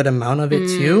like a good amount of it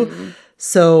too.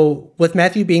 So with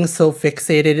Matthew being so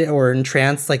fixated or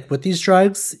entranced like with these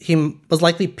drugs, he was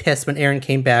likely pissed when Aaron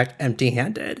came back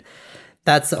empty-handed.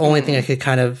 That's the only thing I could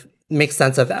kind of make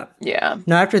sense of that. Yeah.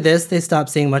 Now, after this, they stopped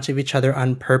seeing much of each other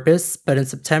on purpose, but in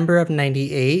September of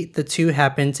 98, the two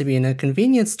happened to be in a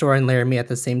convenience store in Laramie at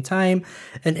the same time,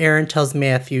 and Aaron tells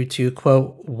Matthew to,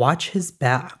 quote, watch his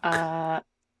back.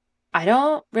 I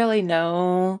don't really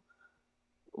know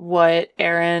what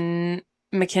Aaron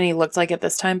McKinney looked like at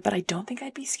this time, but I don't think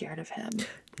I'd be scared of him.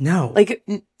 No. Like,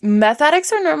 meth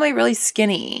addicts are normally really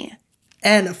skinny.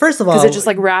 And first of all... because it just,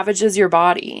 like, ravages your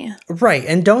body. Right,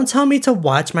 and don't tell me to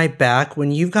watch my back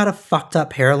when you've got a fucked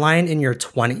up hairline in your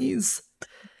 20s.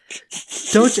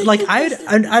 Don't you, like,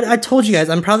 I told you guys,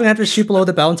 I'm probably going to have to shoot below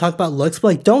the belt and talk about looks, but,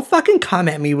 like, don't fucking come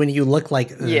at me when you look like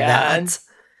that.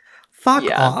 Fuck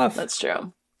off. That's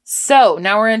true. So,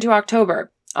 now we're into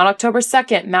October. On October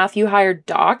 2nd, Matthew hired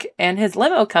Doc and his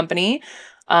limo company,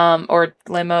 or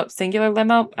limo, singular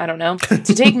limo, I don't know,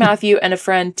 to take Matthew and a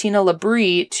friend, Tina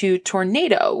Labrie, to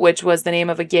Tornado, which was the name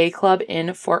of a gay club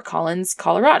in Fort Collins,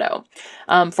 Colorado.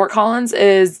 Fort Collins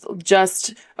is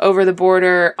just over the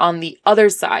border on the other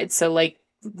side. So, like,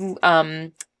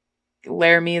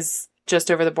 Laramie is just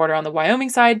over the border on the Wyoming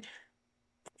side.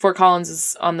 Fort Collins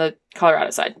is on the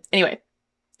Colorado side. Anyway,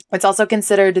 it's also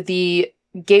considered the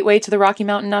gateway to the Rocky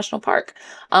Mountain National Park.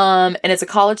 And it's a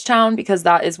college town because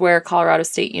that is where Colorado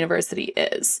State University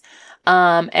is.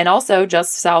 And also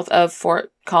just south of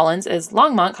Fort Collins is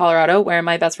Longmont, Colorado, where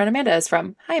my best friend Amanda is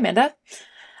from. Hi, Amanda.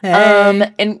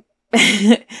 Hey.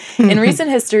 In recent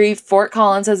history, Fort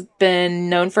Collins has been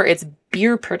known for its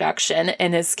beer production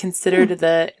and is considered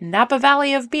the Napa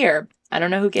Valley of beer. I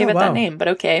don't know who gave it that name, but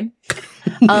okay.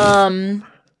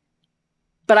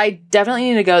 But I definitely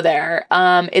need to go there.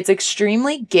 It's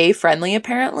extremely gay friendly,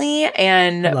 apparently,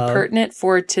 and pertinent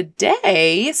for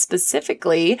today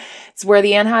specifically. It's where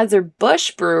the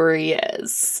Anheuser-Busch Brewery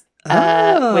is,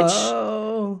 which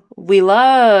we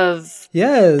love.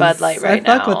 Yes, Bud Light right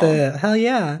now. I fuck with it. Hell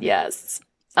yeah. Yes.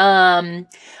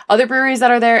 Other breweries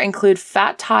that are there include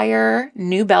Fat Tire,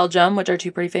 New Belgium, which are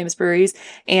two pretty famous breweries,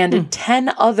 and 10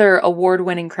 other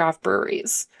award-winning craft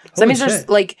breweries. So that means there's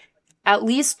like at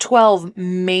least 12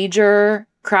 major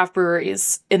craft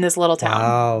breweries in this little town.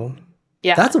 Wow.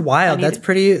 Yeah. That's wild. That's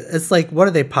pretty, it's like, what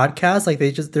are they, podcasts? Like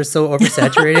they're so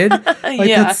oversaturated. Like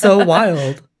it's so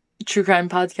wild. True crime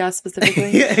podcast specifically.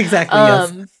 Yeah, exactly.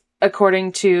 Yes.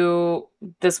 According to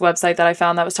this website that I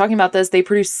found that was talking about this, they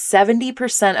produce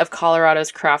 70% of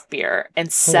Colorado's craft beer and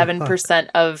 7%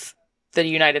 of the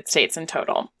United States in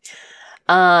total.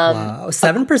 Wow,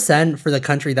 7% for the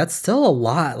country. That's still a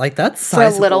lot. Like that's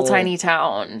sizable. For a little tiny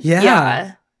town.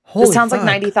 Yeah. This town's like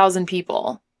 90,000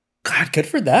 people. God, good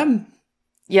for them.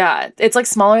 Yeah. It's like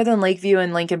smaller than Lakeview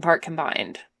and Lincoln Park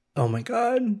combined. Oh my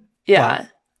God. Yeah.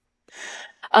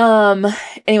 Wow.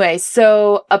 Anyway,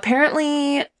 so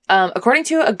apparently, according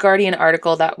to a Guardian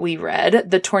article that we read,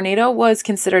 the Tornado was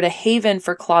considered a haven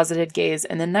for closeted gays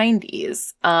in the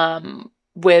 90s,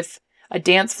 with a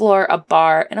dance floor, a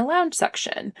bar, and a lounge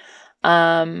section.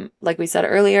 Like we said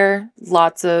earlier,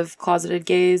 lots of closeted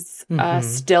gays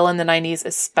still in the 90s,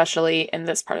 especially in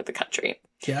this part of the country.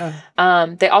 Yeah.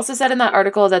 They also said in that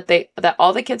article that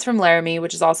all the kids from Laramie,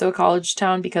 which is also a college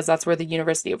town because that's where the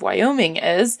University of Wyoming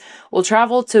is, will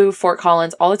travel to Fort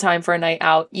Collins all the time for a night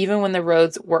out, even when the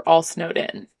roads were all snowed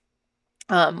in.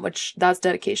 Which that's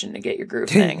dedication to get your groove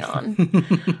thing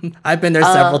on. I've been there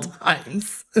several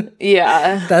times.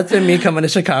 Yeah. That's been me coming to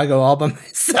Chicago all by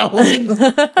myself.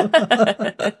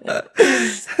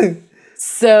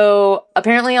 So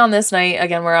apparently on this night,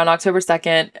 again, we're on October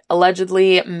 2nd,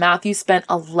 allegedly Matthew spent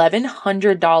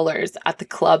 $1,100 at the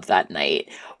club that night,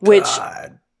 which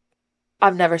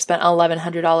I've never spent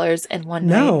 $1,100 in one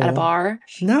night at a bar.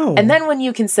 No. And then when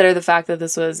you consider the fact that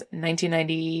this was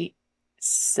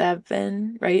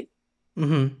 1997, right?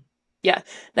 Mm-hmm. Yeah,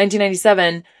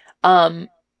 1997.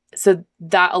 So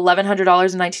that $1,100 in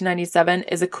 1997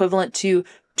 is equivalent to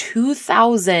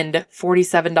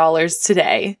 $2,047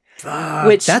 today.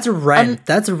 Which that's rent.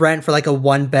 That's rent for like a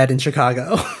one bed in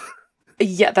Chicago.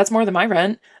 Yeah, that's more than my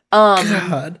rent.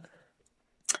 God.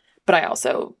 But I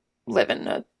also live in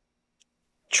a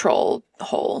troll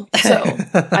hole, so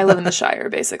I live in the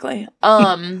Shire basically.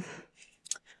 I'm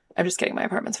just kidding. My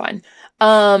apartment's fine.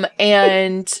 But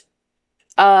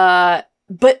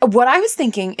what I was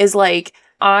thinking is like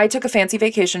I took a fancy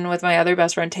vacation with my other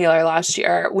best friend Taylor last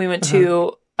year. We went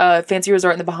to a fancy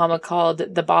resort in the Bahamas called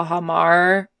the Baha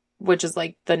Mar, which is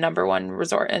like the #1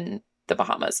 resort in the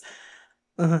Bahamas.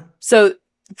 So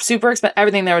super expensive.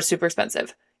 Everything there was super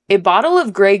expensive. A bottle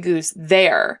of Grey Goose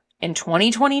there in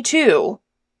 2022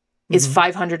 is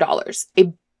 $500.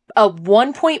 A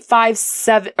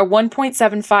 1.57 or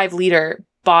 1.75 liter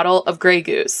bottle of Grey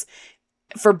Goose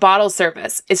for bottle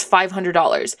service is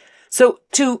 $500. So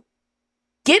to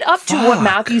get up to what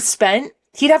Matthew spent,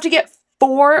 he'd have to get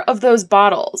 4 of those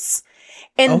bottles.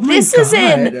 And this is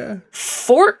in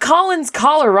Fort Collins,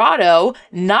 Colorado,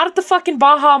 not at the fucking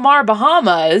Baja Mar,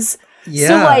 Bahamas. Yeah.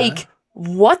 So, like,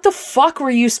 what the fuck were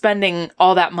you spending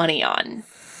all that money on?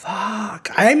 Fuck.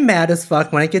 I'm mad as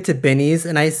fuck when I get to Binny's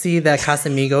and I see that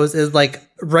Casamigos is, like,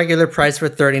 regular price for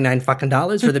 $39 fucking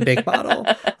dollars for the big bottle.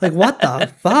 Like, what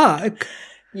the fuck?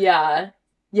 Yeah.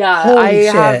 Yeah. Holy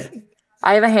shit.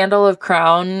 I have a handle of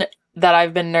Crown that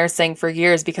I've been nursing for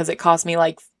years because it cost me,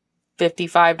 like,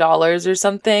 $55 or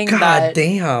something. God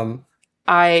damn.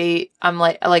 I'm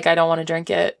like I don't want to drink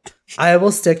it. I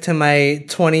will stick to my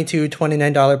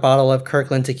 $29 bottle of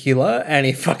Kirkland tequila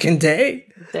any fucking day.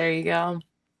 There you go.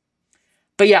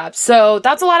 But yeah, so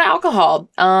that's a lot of alcohol.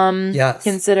 Yes.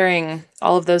 Considering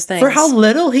all of those things. For how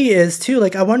little he is too.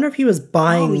 Like, I wonder if he was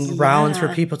buying rounds for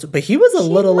people to, but he was a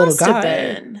little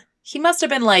guy. He must have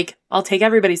been like, I'll take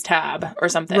everybody's tab or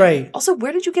something. Right. Also,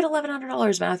 where did you get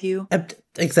 $1,100, Matthew?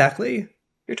 Exactly.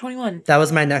 You're 21. That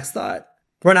was my next thought.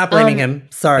 We're not blaming him.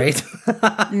 Sorry.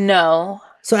 No.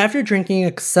 So after drinking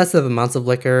excessive amounts of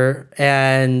liquor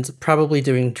and probably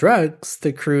doing drugs,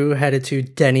 the crew headed to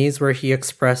Denny's where he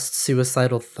expressed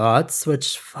suicidal thoughts,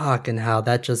 which fucking hell,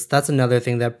 that's another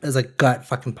thing that is a gut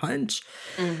fucking punch.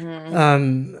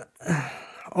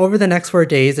 Over the next 4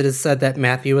 days, it is said that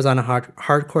Matthew was on a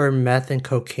hardcore meth and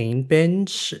cocaine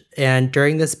binge. And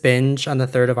during this binge, on the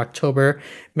 3rd of October,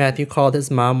 Matthew called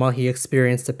his mom while he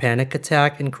experienced a panic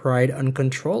attack and cried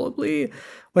uncontrollably.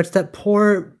 Which that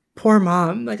poor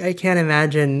mom, like, I can't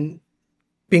imagine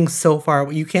being so far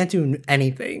away. You can't do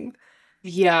anything.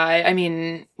 Yeah, I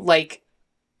mean, like,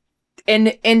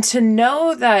 and to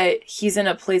know that he's in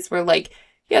a place where, like,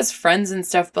 he has friends and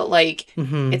stuff, but, like,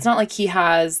 it's not like he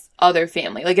has other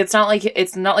family. Like, it's not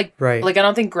like right. Like, I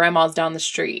don't think grandma's down the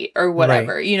street or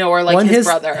whatever, you know, or like his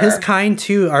brother. His kind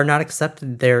too are not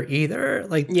accepted there either.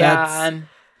 Like,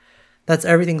 that's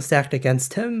everything stacked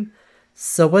against him.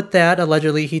 So with that,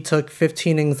 allegedly he took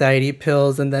 15 anxiety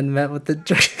pills and then met with the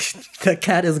the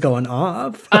cat is going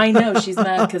off. I know, she's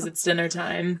mad because it's dinner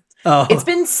time. Oh,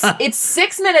 it's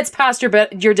 6 minutes past your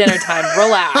dinner time.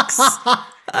 Relax.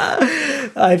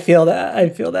 I feel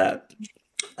that.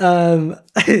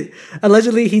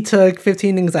 Allegedly, he took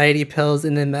 15 anxiety pills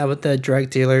and then met with a drug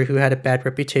dealer who had a bad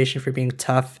reputation for being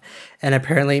tough. And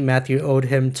apparently, Matthew owed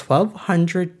him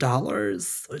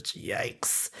 $1,200, which,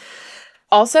 yikes.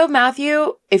 Also,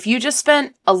 Matthew, if you just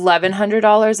spent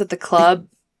 $1,100 at the club,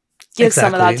 give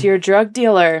some of that to your drug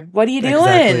dealer. What are you doing?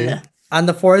 Exactly. On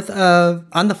the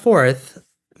 4th,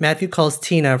 Matthew calls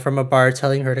Tina from a bar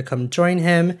telling her to come join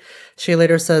him. She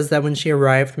later says that when she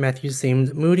arrived, Matthew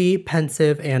seemed moody,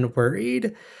 pensive, and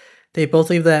worried. They both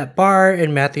leave that bar,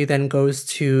 and Matthew then goes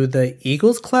to the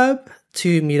Eagles Club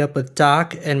to meet up with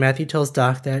Doc, and Matthew tells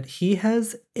Doc that he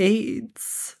has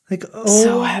AIDS. Like, oh,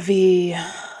 so heavy.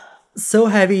 So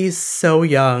heavy, so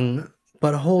young,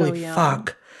 but holy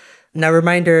fuck. Now,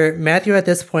 reminder, Matthew at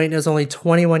this point is only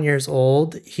 21 years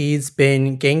old. He's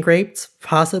been gang raped,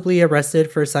 possibly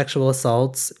arrested for sexual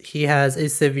assaults. He has a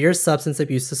severe substance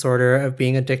abuse disorder of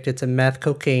being addicted to meth,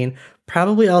 cocaine,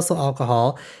 probably also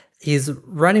alcohol. He's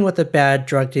running with a bad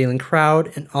drug dealing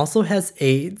crowd and also has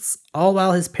AIDS, all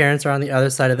while his parents are on the other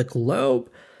side of the globe.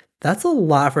 That's a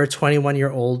lot for a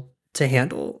 21-year-old to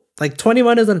handle. Like,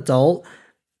 21 is an adult,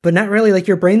 but not really. Like,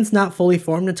 your brain's not fully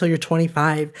formed until you're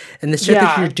 25. And the shit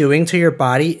that you're doing to your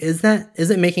body,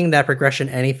 isn't making that progression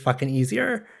any fucking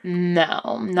easier.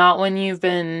 No, not when you've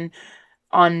been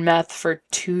on meth for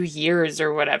 2 years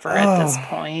or whatever at this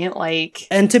point. Like,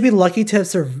 and to be lucky to have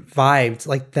survived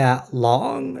like that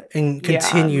long and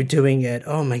continue doing it.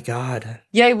 Oh my God.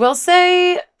 Yeah, I will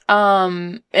say, in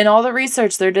all the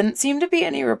research, there didn't seem to be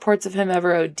any reports of him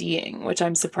ever ODing, which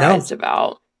I'm surprised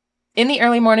about. In the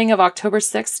early morning of October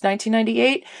 6th,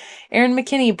 1998, Aaron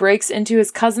McKinney breaks into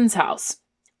his cousin's house.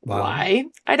 Wow. Why?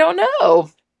 I don't know.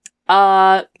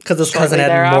 Because his cousin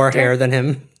had more hair than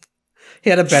him. He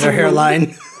had a better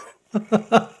hairline.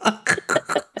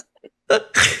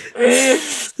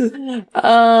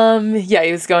 Yeah,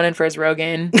 he was going in for his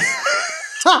Rogaine.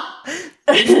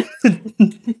 It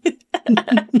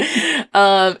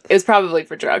was probably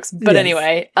for drugs. But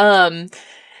anyway,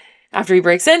 after he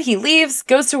breaks in, he leaves,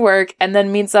 goes to work, and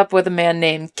then meets up with a man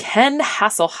named Ken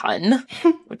Hasselhun,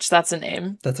 which that's a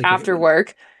name, after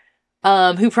work,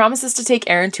 who promises to take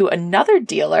Aaron to another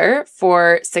dealer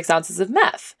for 6 ounces of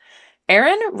meth.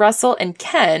 Aaron, Russell, and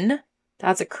Ken,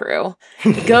 That's a crew.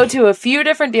 Go to a few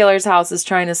different dealers' houses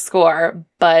trying to score,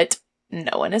 but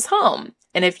no one is home.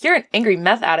 And if you're an angry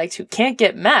meth addict who can't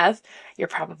get meth, you're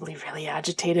probably really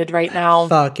agitated right now.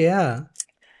 Fuck yeah.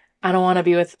 I don't want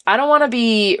to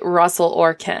be Russell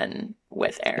or Ken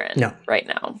with Aaron right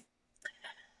now.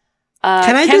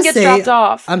 Ken gets dropped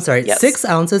off. I'm sorry, yes. 6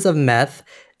 ounces of meth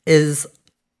is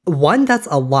one, that's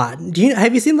a lot.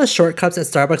 Have you seen the short cups at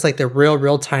Starbucks, like the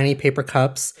real tiny paper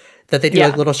cups that they do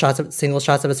like little single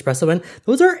shots of espresso in?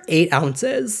 Those are 8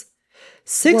 ounces.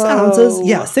 6 ounces.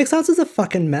 Yeah, 6 ounces of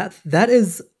fucking meth. That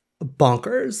is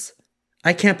bonkers.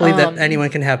 I can't believe that anyone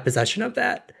can have possession of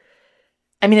that.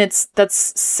 I mean,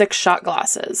 that's 6 shot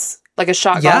glasses. Like a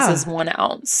shot glass is 1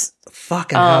 ounce.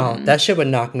 Fucking hell. That shit would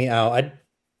knock me out.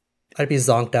 I'd be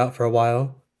zonked out for a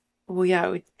while. Well,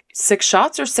 yeah. 6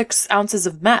 shots or 6 ounces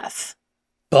of meth?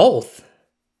 Both.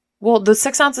 Well, the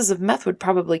 6 ounces of meth would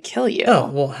probably kill you. Oh,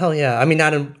 well, hell yeah. I mean, I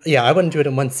wouldn't do it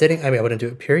in one sitting. I mean, I wouldn't do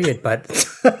it, period, but...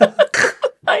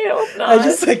 I hope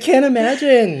not. I can't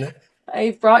imagine.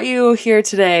 I brought you here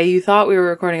today. You thought we were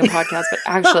recording a podcast, but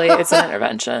actually it's an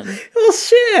intervention. Well,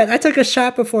 shit. I took a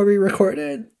shot before we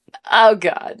recorded. Oh,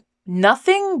 God.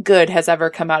 Nothing good has ever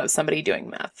come out of somebody doing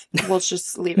meth. We'll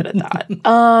just leave it at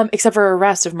that. Except for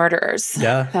arrest of murderers.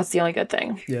 Yeah. That's the only good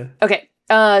thing. Yeah. Okay.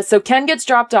 So Ken gets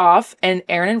dropped off, and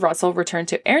Aaron and Russell return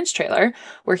to Aaron's trailer,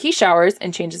 where he showers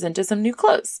and changes into some new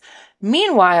clothes.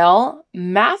 Meanwhile,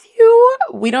 Matthew,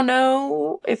 we don't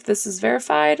know if this is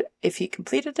verified, if he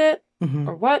completed it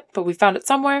or what, but we found it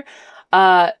somewhere,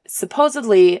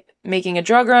 supposedly making a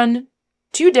drug run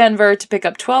to Denver to pick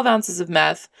up 12 ounces of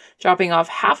meth, dropping off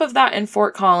half of that in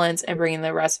Fort Collins and bringing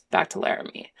the rest back to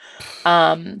Laramie.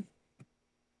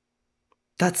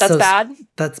 That's bad.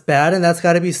 That's bad, and that's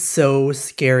got to be so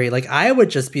scary. Like, I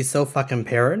would just be so fucking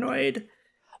paranoid.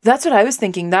 That's what I was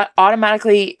thinking. That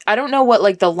automatically, I don't know what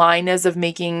like the line is of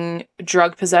making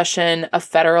drug possession a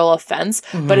federal offense,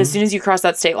 but as soon as you cross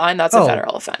that state line, that's a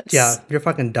federal offense. Yeah, you're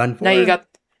fucking done for. Now you got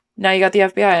the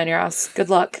FBI on your ass. Good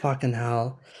luck. Fucking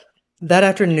hell. That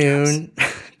afternoon,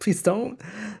 please don't.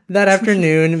 That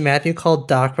afternoon, Matthew called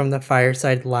Doc from the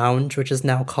Fireside Lounge, which is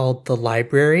now called the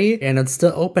Library, and it's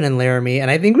still open in Laramie, and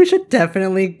I think we should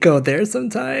definitely go there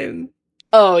sometime.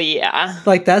 Oh, yeah.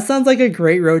 Like, that sounds like a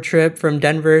great road trip from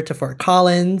Denver to Fort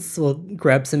Collins. We'll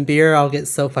grab some beer. I'll get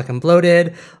so fucking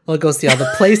bloated. We'll go see all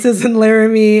the places in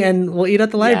Laramie, and we'll eat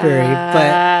at the library.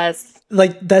 Yes. But,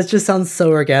 like, that just sounds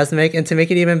so orgasmic. And to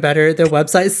make it even better, their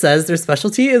website says their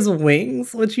specialty is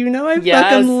wings, which I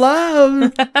fucking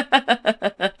love.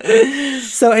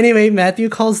 So anyway, Matthew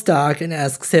calls Doc and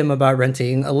asks him about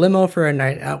renting a limo for a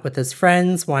night out with his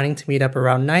friends, wanting to meet up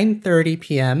around 9:30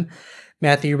 p.m.,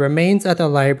 Matthew remains at the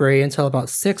library until about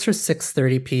 6 or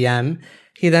 6:30 p.m.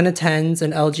 He then attends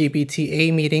an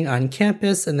LGBTA meeting on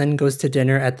campus and then goes to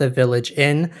dinner at the Village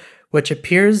Inn, which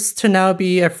appears to now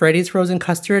be a Freddy's Frozen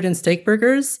Custard and Steak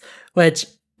Burgers, which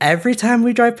every time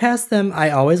we drive past them, I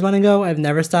always want to go. I've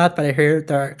never stopped, but I hear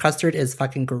their custard is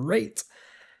fucking great.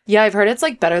 Yeah, I've heard it's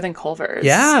like better than Culver's.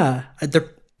 Yeah. They're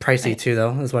pricey too,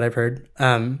 though, is what I've heard.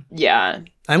 Yeah.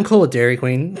 I'm cool with Dairy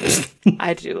Queen.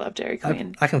 I do love Dairy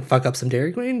Queen. I can fuck up some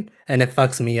Dairy Queen, and it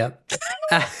fucks me up.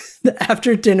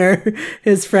 After dinner,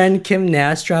 his friend Kim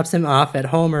Nash drops him off at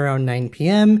home around 9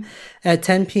 p.m. At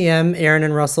 10 p.m., Aaron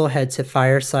and Russell head to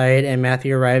Fireside, and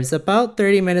Matthew arrives about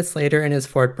 30 minutes later in his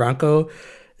Ford Bronco,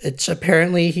 which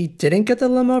apparently he didn't get the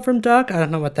limo from Doc. I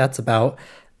don't know what that's about.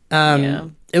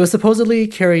 It was supposedly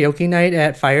karaoke night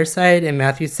at Fireside, and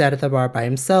Matthew sat at the bar by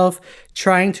himself,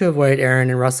 trying to avoid Aaron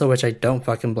and Russell, which I don't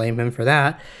fucking blame him for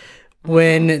that.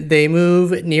 When they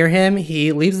move near him,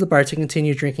 he leaves the bar to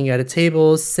continue drinking at a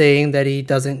table, saying that he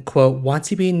doesn't, quote, want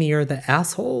to be near the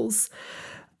assholes.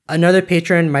 Another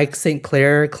patron, Mike St.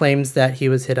 Clair, claims that he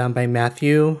was hit on by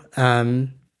Matthew. I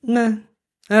don't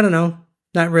know.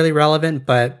 Not really relevant,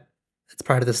 but it's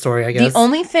part of the story, I guess. The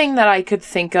only thing that I could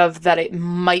think of that it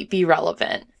might be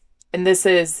relevant, and this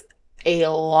is a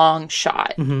long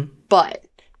shot, but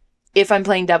if I'm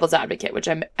playing devil's advocate, which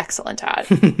I'm excellent at,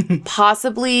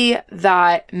 possibly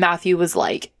that Matthew was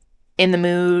like in the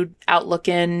mood, out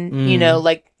looking, you know,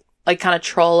 like kind of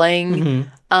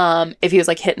trolling. If he was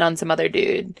like hitting on some other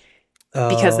dude,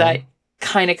 because that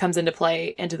kind of comes into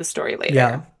play into the story later.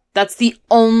 Yeah. That's the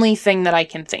only thing that I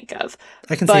can think of.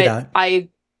 I can see that. I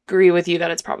agree with you that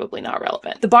it's probably not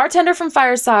relevant. The bartender from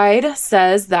Fireside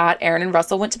says that Aaron and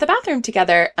Russell went to the bathroom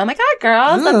together. Oh my God,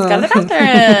 girls, let's go to the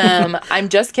bathroom. I'm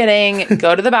just kidding.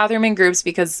 Go to the bathroom in groups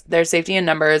because there's safety in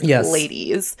numbers,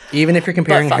 ladies. Even if you're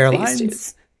comparing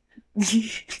hairlines.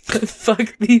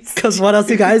 Fuck these. Because what else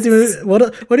do guys do?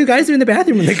 What do guys do in the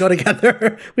bathroom when they go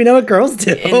together? We know what girls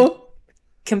do.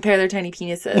 compare their tiny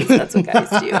penises. That's what guys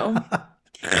do.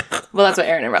 Well, that's what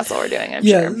Aaron and Russell were doing, I'm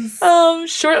sure.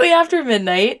 Shortly after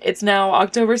midnight, it's now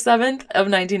October 7th of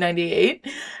 1998,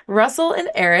 Russell and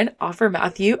Aaron offer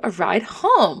Matthew a ride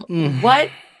home. What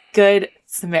good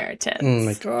Samaritans. Oh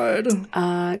my God.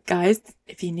 Guys,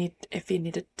 if you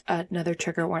need another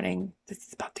trigger warning, this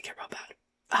is about to get real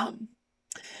bad.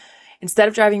 Instead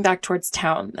of driving back towards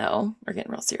town, though, we're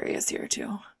getting real serious here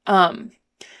too.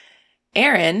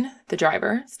 Aaron, the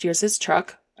driver, steers his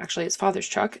truck, actually his father's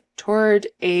truck, toward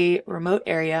a remote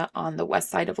area on the west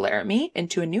side of Laramie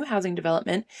into a new housing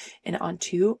development and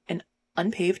onto an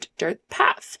unpaved dirt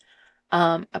path.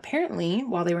 Apparently,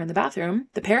 while they were in the bathroom,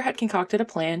 the pair had concocted a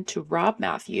plan to rob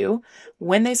Matthew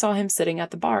when they saw him sitting at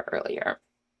the bar earlier.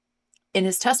 In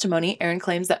his testimony, Aaron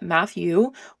claims that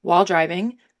Matthew, while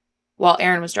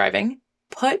Aaron was driving,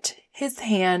 put his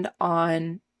hand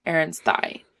on Aaron's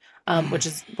thigh. Which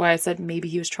is why I said maybe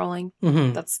he was trolling.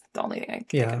 Mm-hmm. That's the only thing I can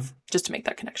think of, just to make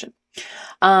that connection.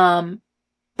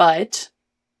 But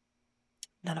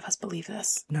none of us believe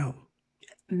this. No.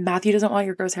 Matthew doesn't want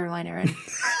your gross hairline, Aaron.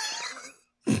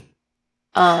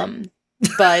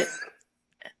 But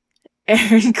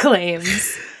Aaron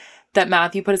claims that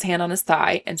Matthew put his hand on his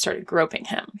thigh and started groping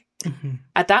him. Mm-hmm.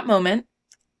 At that moment,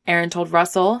 Aaron told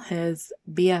Russell, his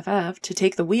BFF, to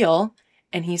take the wheel,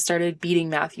 and he started beating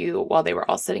Matthew while they were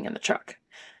all sitting in the truck.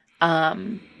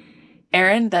 Aaron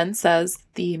then says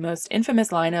the most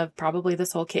infamous line of probably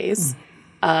this whole case,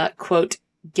 quote,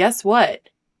 "Guess what?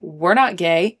 We're not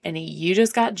gay, and you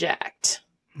just got jacked."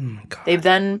 Oh my God. They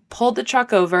then pulled the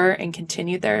truck over and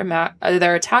continued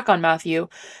their attack on Matthew,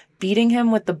 beating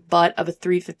him with the butt of a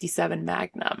 .357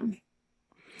 Magnum.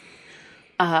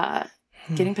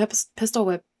 Getting pistol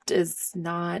whipped is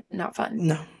not fun.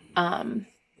 No.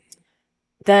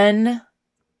 Then,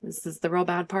 this is the real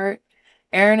bad part,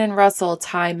 Aaron and Russell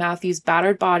tie Matthew's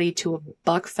battered body to a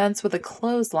buck fence with a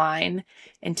clothesline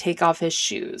and take off his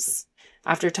shoes.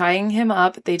 After tying him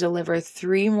up, they deliver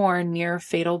 3 more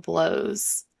near-fatal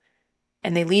blows.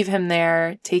 And they leave him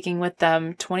there, taking with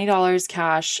them $20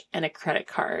 cash and a credit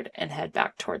card, and head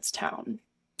back towards town.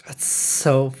 That's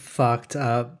so fucked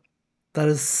up.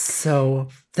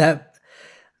 That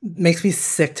makes me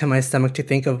sick to my stomach to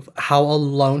think of how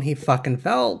alone he fucking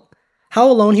felt. How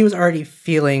alone he was already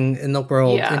feeling in the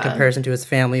world in comparison to his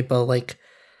family, but like,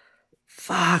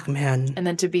 fuck, man. And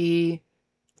then to be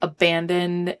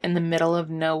abandoned in the middle of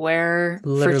nowhere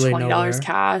Literally for $20 nowhere.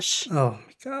 Cash. Oh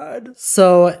my God.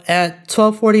 So at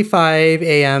 12:45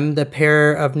 a.m., the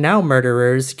pair of now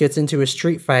murderers gets into a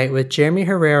street fight with Jeremy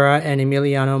Herrera and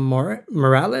Emiliano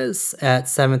Morales at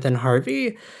 7th and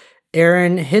Harvey.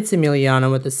 Aaron hits Emiliano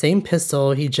with the same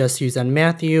pistol he just used on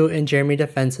Matthew, and Jeremy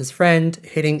defends his friend,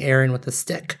 hitting Aaron with a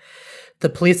stick. The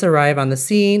police arrive on the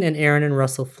scene, and Aaron and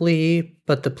Russell flee,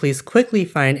 but the police quickly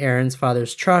find Aaron's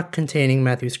father's truck containing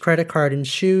Matthew's credit card and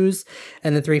shoes,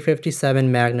 and the .357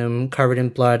 Magnum covered in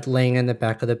blood laying in the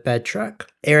back of the bed truck.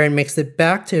 Aaron makes it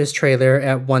back to his trailer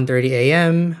at 1:30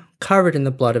 a.m., covered in the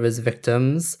blood of his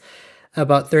victims.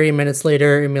 About 30 minutes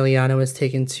later, Emiliano is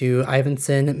taken to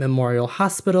Ivinson Memorial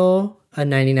Hospital, a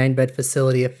 99-bed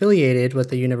facility affiliated with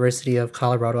the University of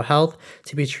Colorado Health,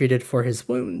 to be treated for his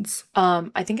wounds.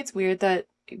 I think it's weird that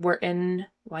we're in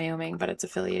Wyoming, but it's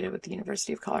affiliated with the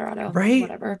University of Colorado. Right.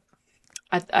 Whatever.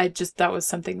 I just, that was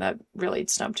something that really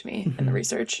stumped me in the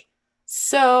research.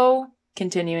 So,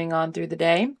 continuing on through the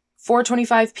day.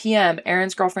 4:25 p.m.,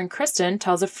 Aaron's girlfriend Kristen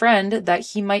tells a friend that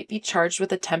he might be charged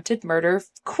with attempted murder,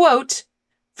 quote,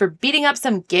 for beating up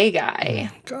some gay guy.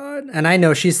 Oh, God. And I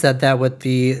know she said that with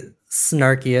the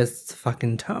snarkiest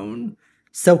fucking tone.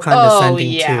 So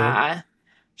condescending, too.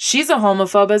 She's a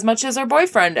homophobe as much as her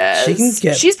boyfriend is.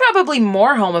 She's probably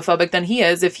more homophobic than he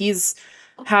is if he's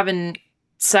having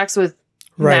sex with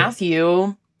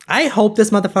Matthew. I hope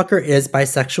this motherfucker is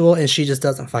bisexual and she just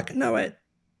doesn't fucking know it.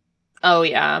 Oh,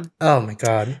 yeah. Oh, my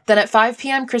God. Then at 5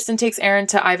 p.m., Kristen takes Aaron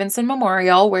to Ivinson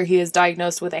Memorial, where he is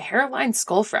diagnosed with a hairline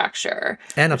skull fracture.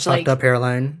 And a fucked up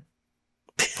hairline.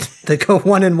 They go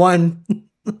 1 and 1.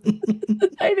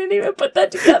 I didn't even put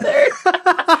that together.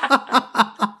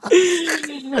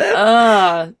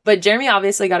 But Jeremy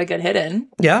obviously got a good hit in.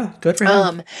 Yeah, good for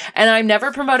him. And I'm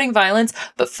never promoting violence,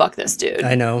 but fuck this dude.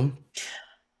 I know.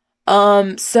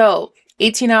 So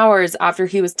 18 hours after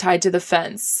he was tied to the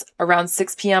fence, around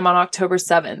 6 p.m. on October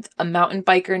 7th, a mountain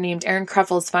biker named Aaron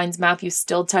Kreffels finds Matthew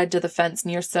still tied to the fence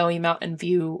near Soe Mountain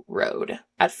View Road.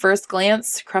 At first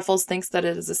glance, Kreffels thinks that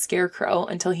it is a scarecrow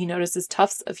until he notices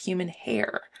tufts of human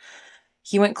hair.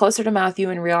 He went closer to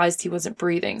Matthew and realized he wasn't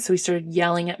breathing, so he started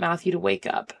yelling at Matthew to wake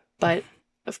up. But,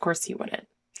 of course, he wouldn't.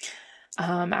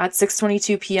 At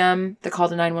 6:22 p.m., the call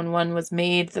to 911 was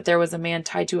made that there was a man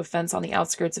tied to a fence on the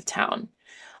outskirts of town.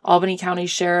 Albany County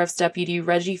Sheriff's Deputy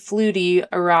Reggie Flutie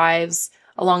arrives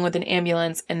along with an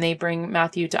ambulance, and they bring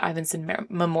Matthew to Ivinson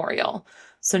Memorial.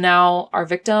 So now our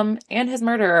victim and his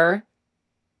murderer,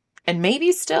 and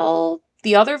maybe still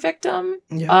the other victim,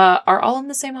 are all in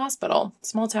the same hospital.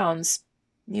 Small towns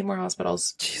need more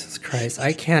hospitals. Jesus Christ.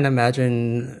 I can't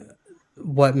imagine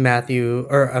what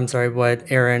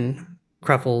Aaron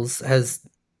Cruffles has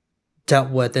dealt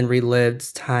with and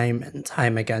relived time and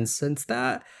time again since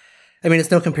that. I mean,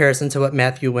 it's no comparison to what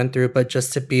Matthew went through, but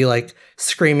just to be like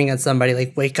screaming at somebody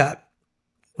like, wake up.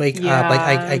 Like,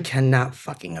 I cannot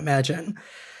fucking imagine.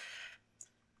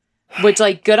 Which,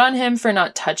 like, good on him for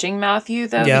not touching Matthew,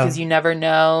 though, because you never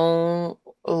know,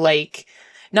 like,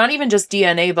 not even just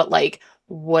DNA, but, like,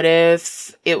 what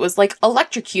if it was, like,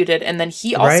 electrocuted, and then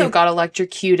he also got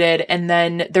electrocuted, and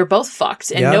then they're both fucked,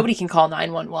 and nobody can call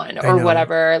 911 or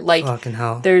whatever. Like, fucking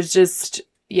hell. There's just,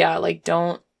 like,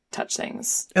 don't touch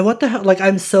things. And what the hell? Like,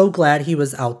 I'm so glad he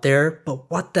was out there,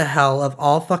 but what the hell, of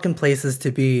all fucking places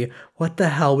to be, what the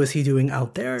hell was he doing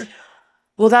out there?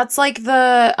 Well, that's like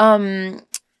the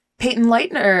Peyton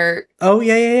Leitner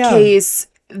case.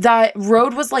 That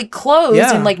road was like closed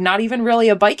and like not even really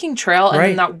a biking trail, and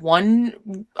then that one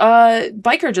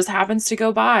biker just happens to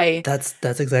go by.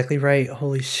 That's exactly right.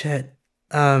 Holy shit.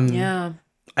 I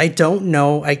don't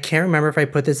know. I can't remember if I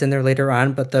put this in there later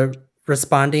on, but the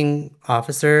responding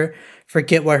officer,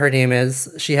 forget what her name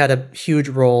is. She had a huge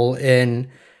role in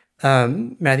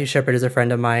Matthew Shepard is a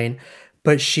friend of mine,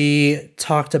 but she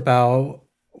talked about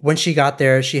when she got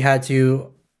there, she had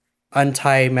to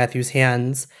untie Matthew's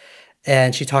hands,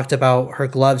 and she talked about her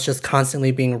gloves just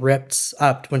constantly being ripped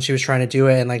up when she was trying to do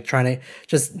it and like trying to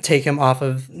just take him off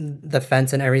of the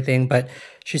fence and everything. But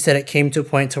she said it came to a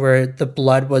point to where the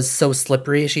blood was so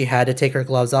slippery she had to take her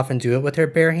gloves off and do it with her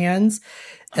bare hands.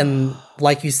 And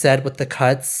like you said, with the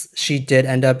cuts, she did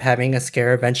end up having a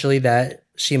scare eventually that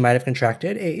she might have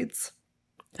contracted AIDS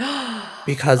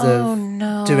because of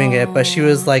doing it. But she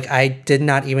was like, I did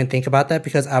not even think about that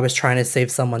because I was trying to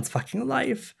save someone's fucking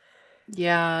life.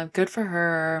 Yeah, good for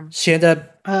her. She ended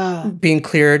up being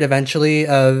cleared eventually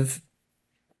of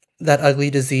that ugly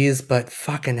disease, but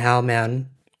fucking hell, man.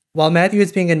 While Matthew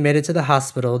is being admitted to the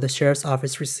hospital, the sheriff's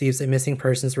office receives a missing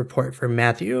persons report for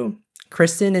Matthew.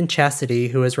 Kristen and Chastity,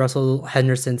 who is Russell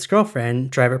Henderson's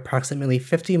girlfriend, drive approximately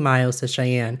 50 miles to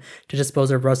Cheyenne to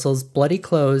dispose of Russell's bloody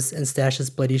clothes and stash his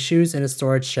bloody shoes in a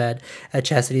storage shed at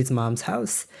Chastity's mom's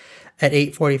house. At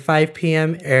 8:45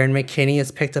 p.m., Aaron McKinney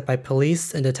is picked up by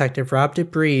police, and Detective Rob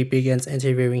Dupree begins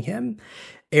interviewing him.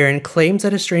 Aaron claims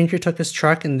that a stranger took his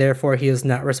truck, and therefore he is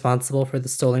not responsible for the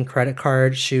stolen credit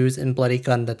card, shoes, and bloody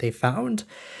gun that they found.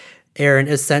 Aaron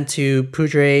is sent to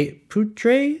Poudre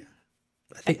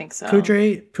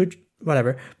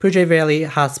Valley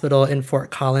Hospital in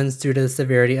Fort Collins due to the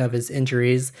severity of his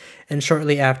injuries, and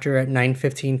shortly after at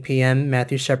 9:15 p.m.,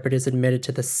 Matthew Shepard is admitted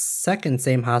to the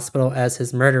same hospital as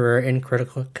his murderer in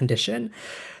critical condition.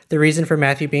 The reason for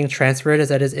Matthew being transferred is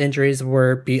that his injuries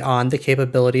were beyond the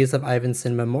capabilities of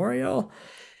Ivinson Memorial.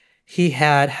 He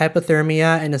had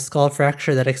hypothermia and a skull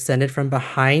fracture that extended from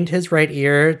behind his right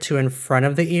ear to in front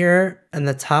of the ear, and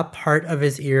the top part of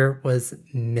his ear was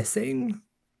missing.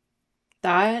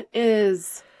 That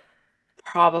is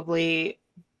probably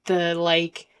the,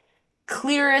 like,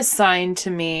 clearest sign to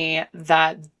me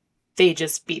that they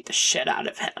just beat the shit out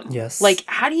of him. Yes. Like,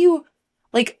 how do you,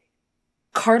 like,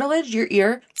 cartilage, your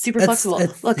ear, super flexible.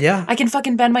 Look, I can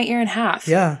fucking bend my ear in half.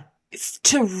 Yeah.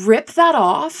 To rip that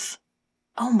off?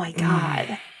 Oh my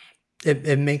God.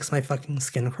 It makes my fucking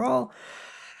skin crawl.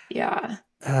 Yeah.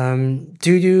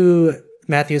 Due to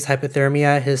Matthew's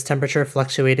hypothermia, his temperature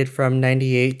fluctuated from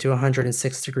 98 to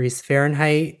 106 degrees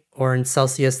Fahrenheit, or in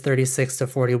Celsius 36 to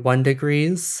 41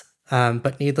 degrees.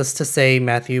 But needless to say,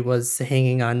 Matthew was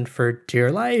hanging on for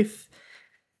dear life.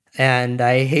 And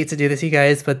I hate to do this, you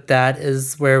guys, but that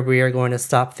is where we are going to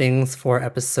stop things for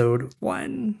episode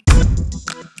 1.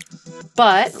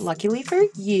 But luckily for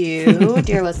you,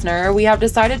 dear listener, we have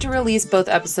decided to release both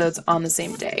episodes on the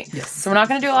same day. Yes. So we're not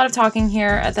going to do a lot of talking here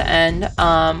at the end.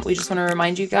 We just want to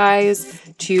remind you guys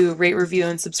to rate, review,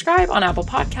 and subscribe on Apple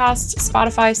Podcasts,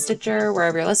 Spotify, Stitcher,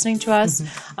 wherever you're listening to us.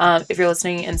 If you're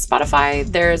listening in Spotify,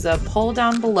 there's a poll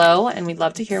down below, and we'd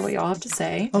love to hear what y'all have to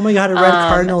say. Oh my God, a red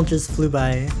cardinal just flew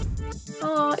by.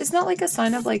 Oh, isn't that like a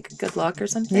sign of like good luck or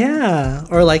something? Yeah,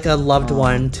 or like a loved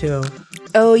one too.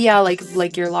 Oh yeah,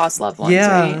 like your lost loved ones,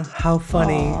 right? How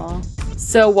funny. Aww.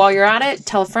 So while you're at it,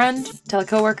 tell a friend, tell a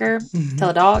coworker,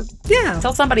 tell a dog. Yeah.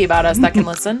 Tell somebody about us that can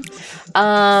listen.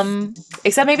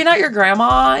 Except maybe not your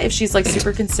grandma if she's like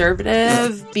super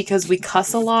conservative, because we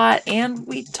cuss a lot and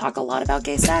we talk a lot about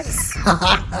gay sex.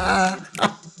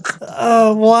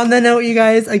 Well, on the note, you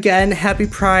guys, again, happy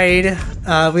Pride.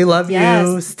 We love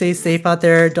you. Stay safe out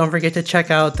there. Don't forget to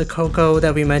check out the Coco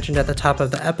that we mentioned at the top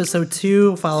of the episode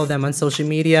too. Follow them on social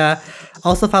media.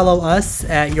 Also follow us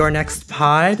at Your Next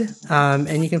Pod.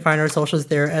 And you can find our socials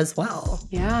there as well.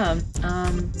 Yeah.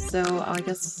 So I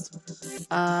guess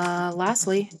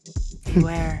lastly,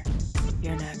 beware.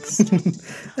 You're next.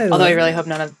 Although I really hope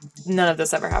none of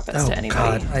this ever happens to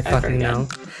anybody. God, I fucking know.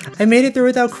 I made it through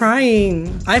without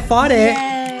crying. I fought it.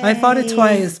 Yay. I fought it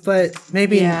twice, but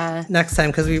maybe next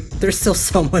time, because there's still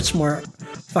so much more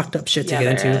fucked up shit to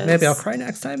get into. Maybe I'll cry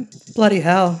next time. Bloody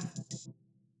hell.